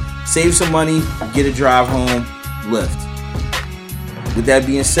 2. Save some money, get a drive home, Lyft. With that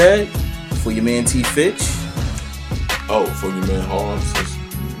being said, for your man T. Fitch. Oh, for your man Harv.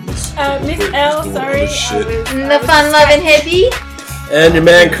 Miss L, sorry. The Fun Loving Hippie. And your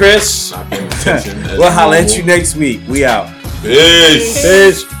man Chris. We'll holler at you next week. We out. Peace.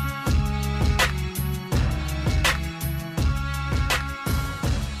 Peace.